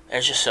 dude,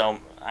 there's just so.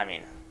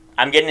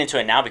 I'm getting into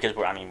it now because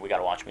we got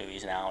to watch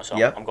movies now. So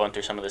yep. I'm going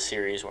through some of the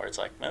series where it's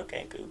like,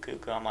 okay,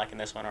 cool. I'm liking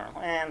this one, or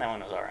that one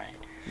was alright.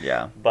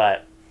 Yeah.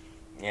 But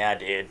yeah,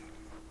 dude.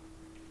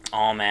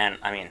 Oh man,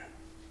 I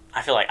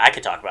feel like I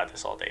could talk about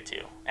this all day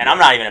too, and I'm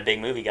not even a big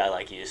movie guy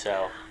like you,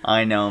 so.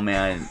 I know,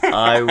 man.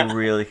 I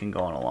really can go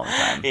on a long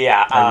time.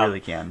 Yeah, I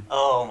really can.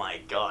 Oh my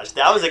gosh,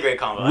 that was a great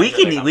combo. We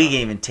can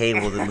even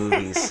table the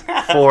movies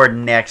for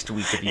next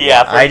week if you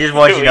want. I just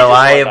want you to know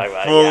I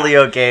am fully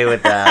okay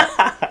with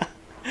that.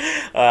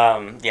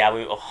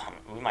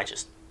 We might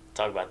just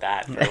talk about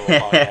that for a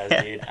little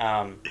podcast, dude.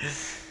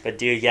 But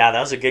dude, yeah,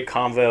 that was a good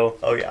convo.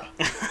 Oh yeah.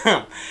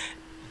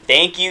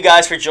 Thank you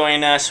guys for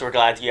joining us. We're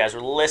glad you guys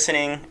were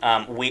listening.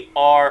 We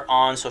are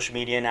on social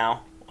media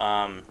now.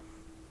 Facebook,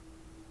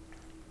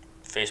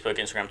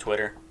 Instagram,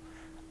 Twitter,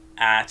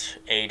 at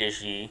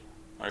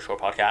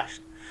 @A-G_podcast.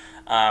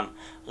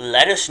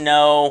 Let us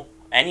know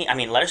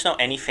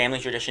any family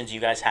traditions you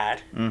guys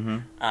had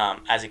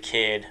as a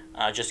kid,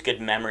 just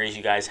good memories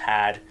you guys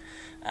had.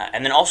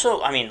 And then also,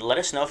 let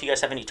us know if you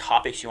guys have any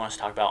topics you want us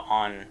to talk about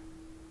on,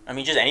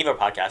 just any of our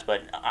podcasts,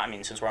 but,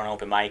 since we're on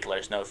open mic, let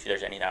us know if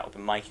there's any that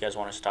open mic you guys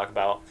want us to talk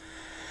about.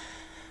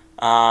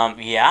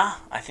 Yeah,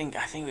 I think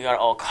we got it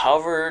all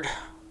covered.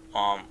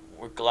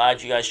 We're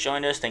glad you guys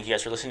joined us. Thank you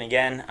guys for listening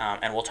again,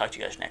 and we'll talk to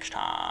you guys next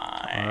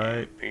time. All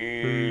right.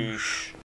 Peace.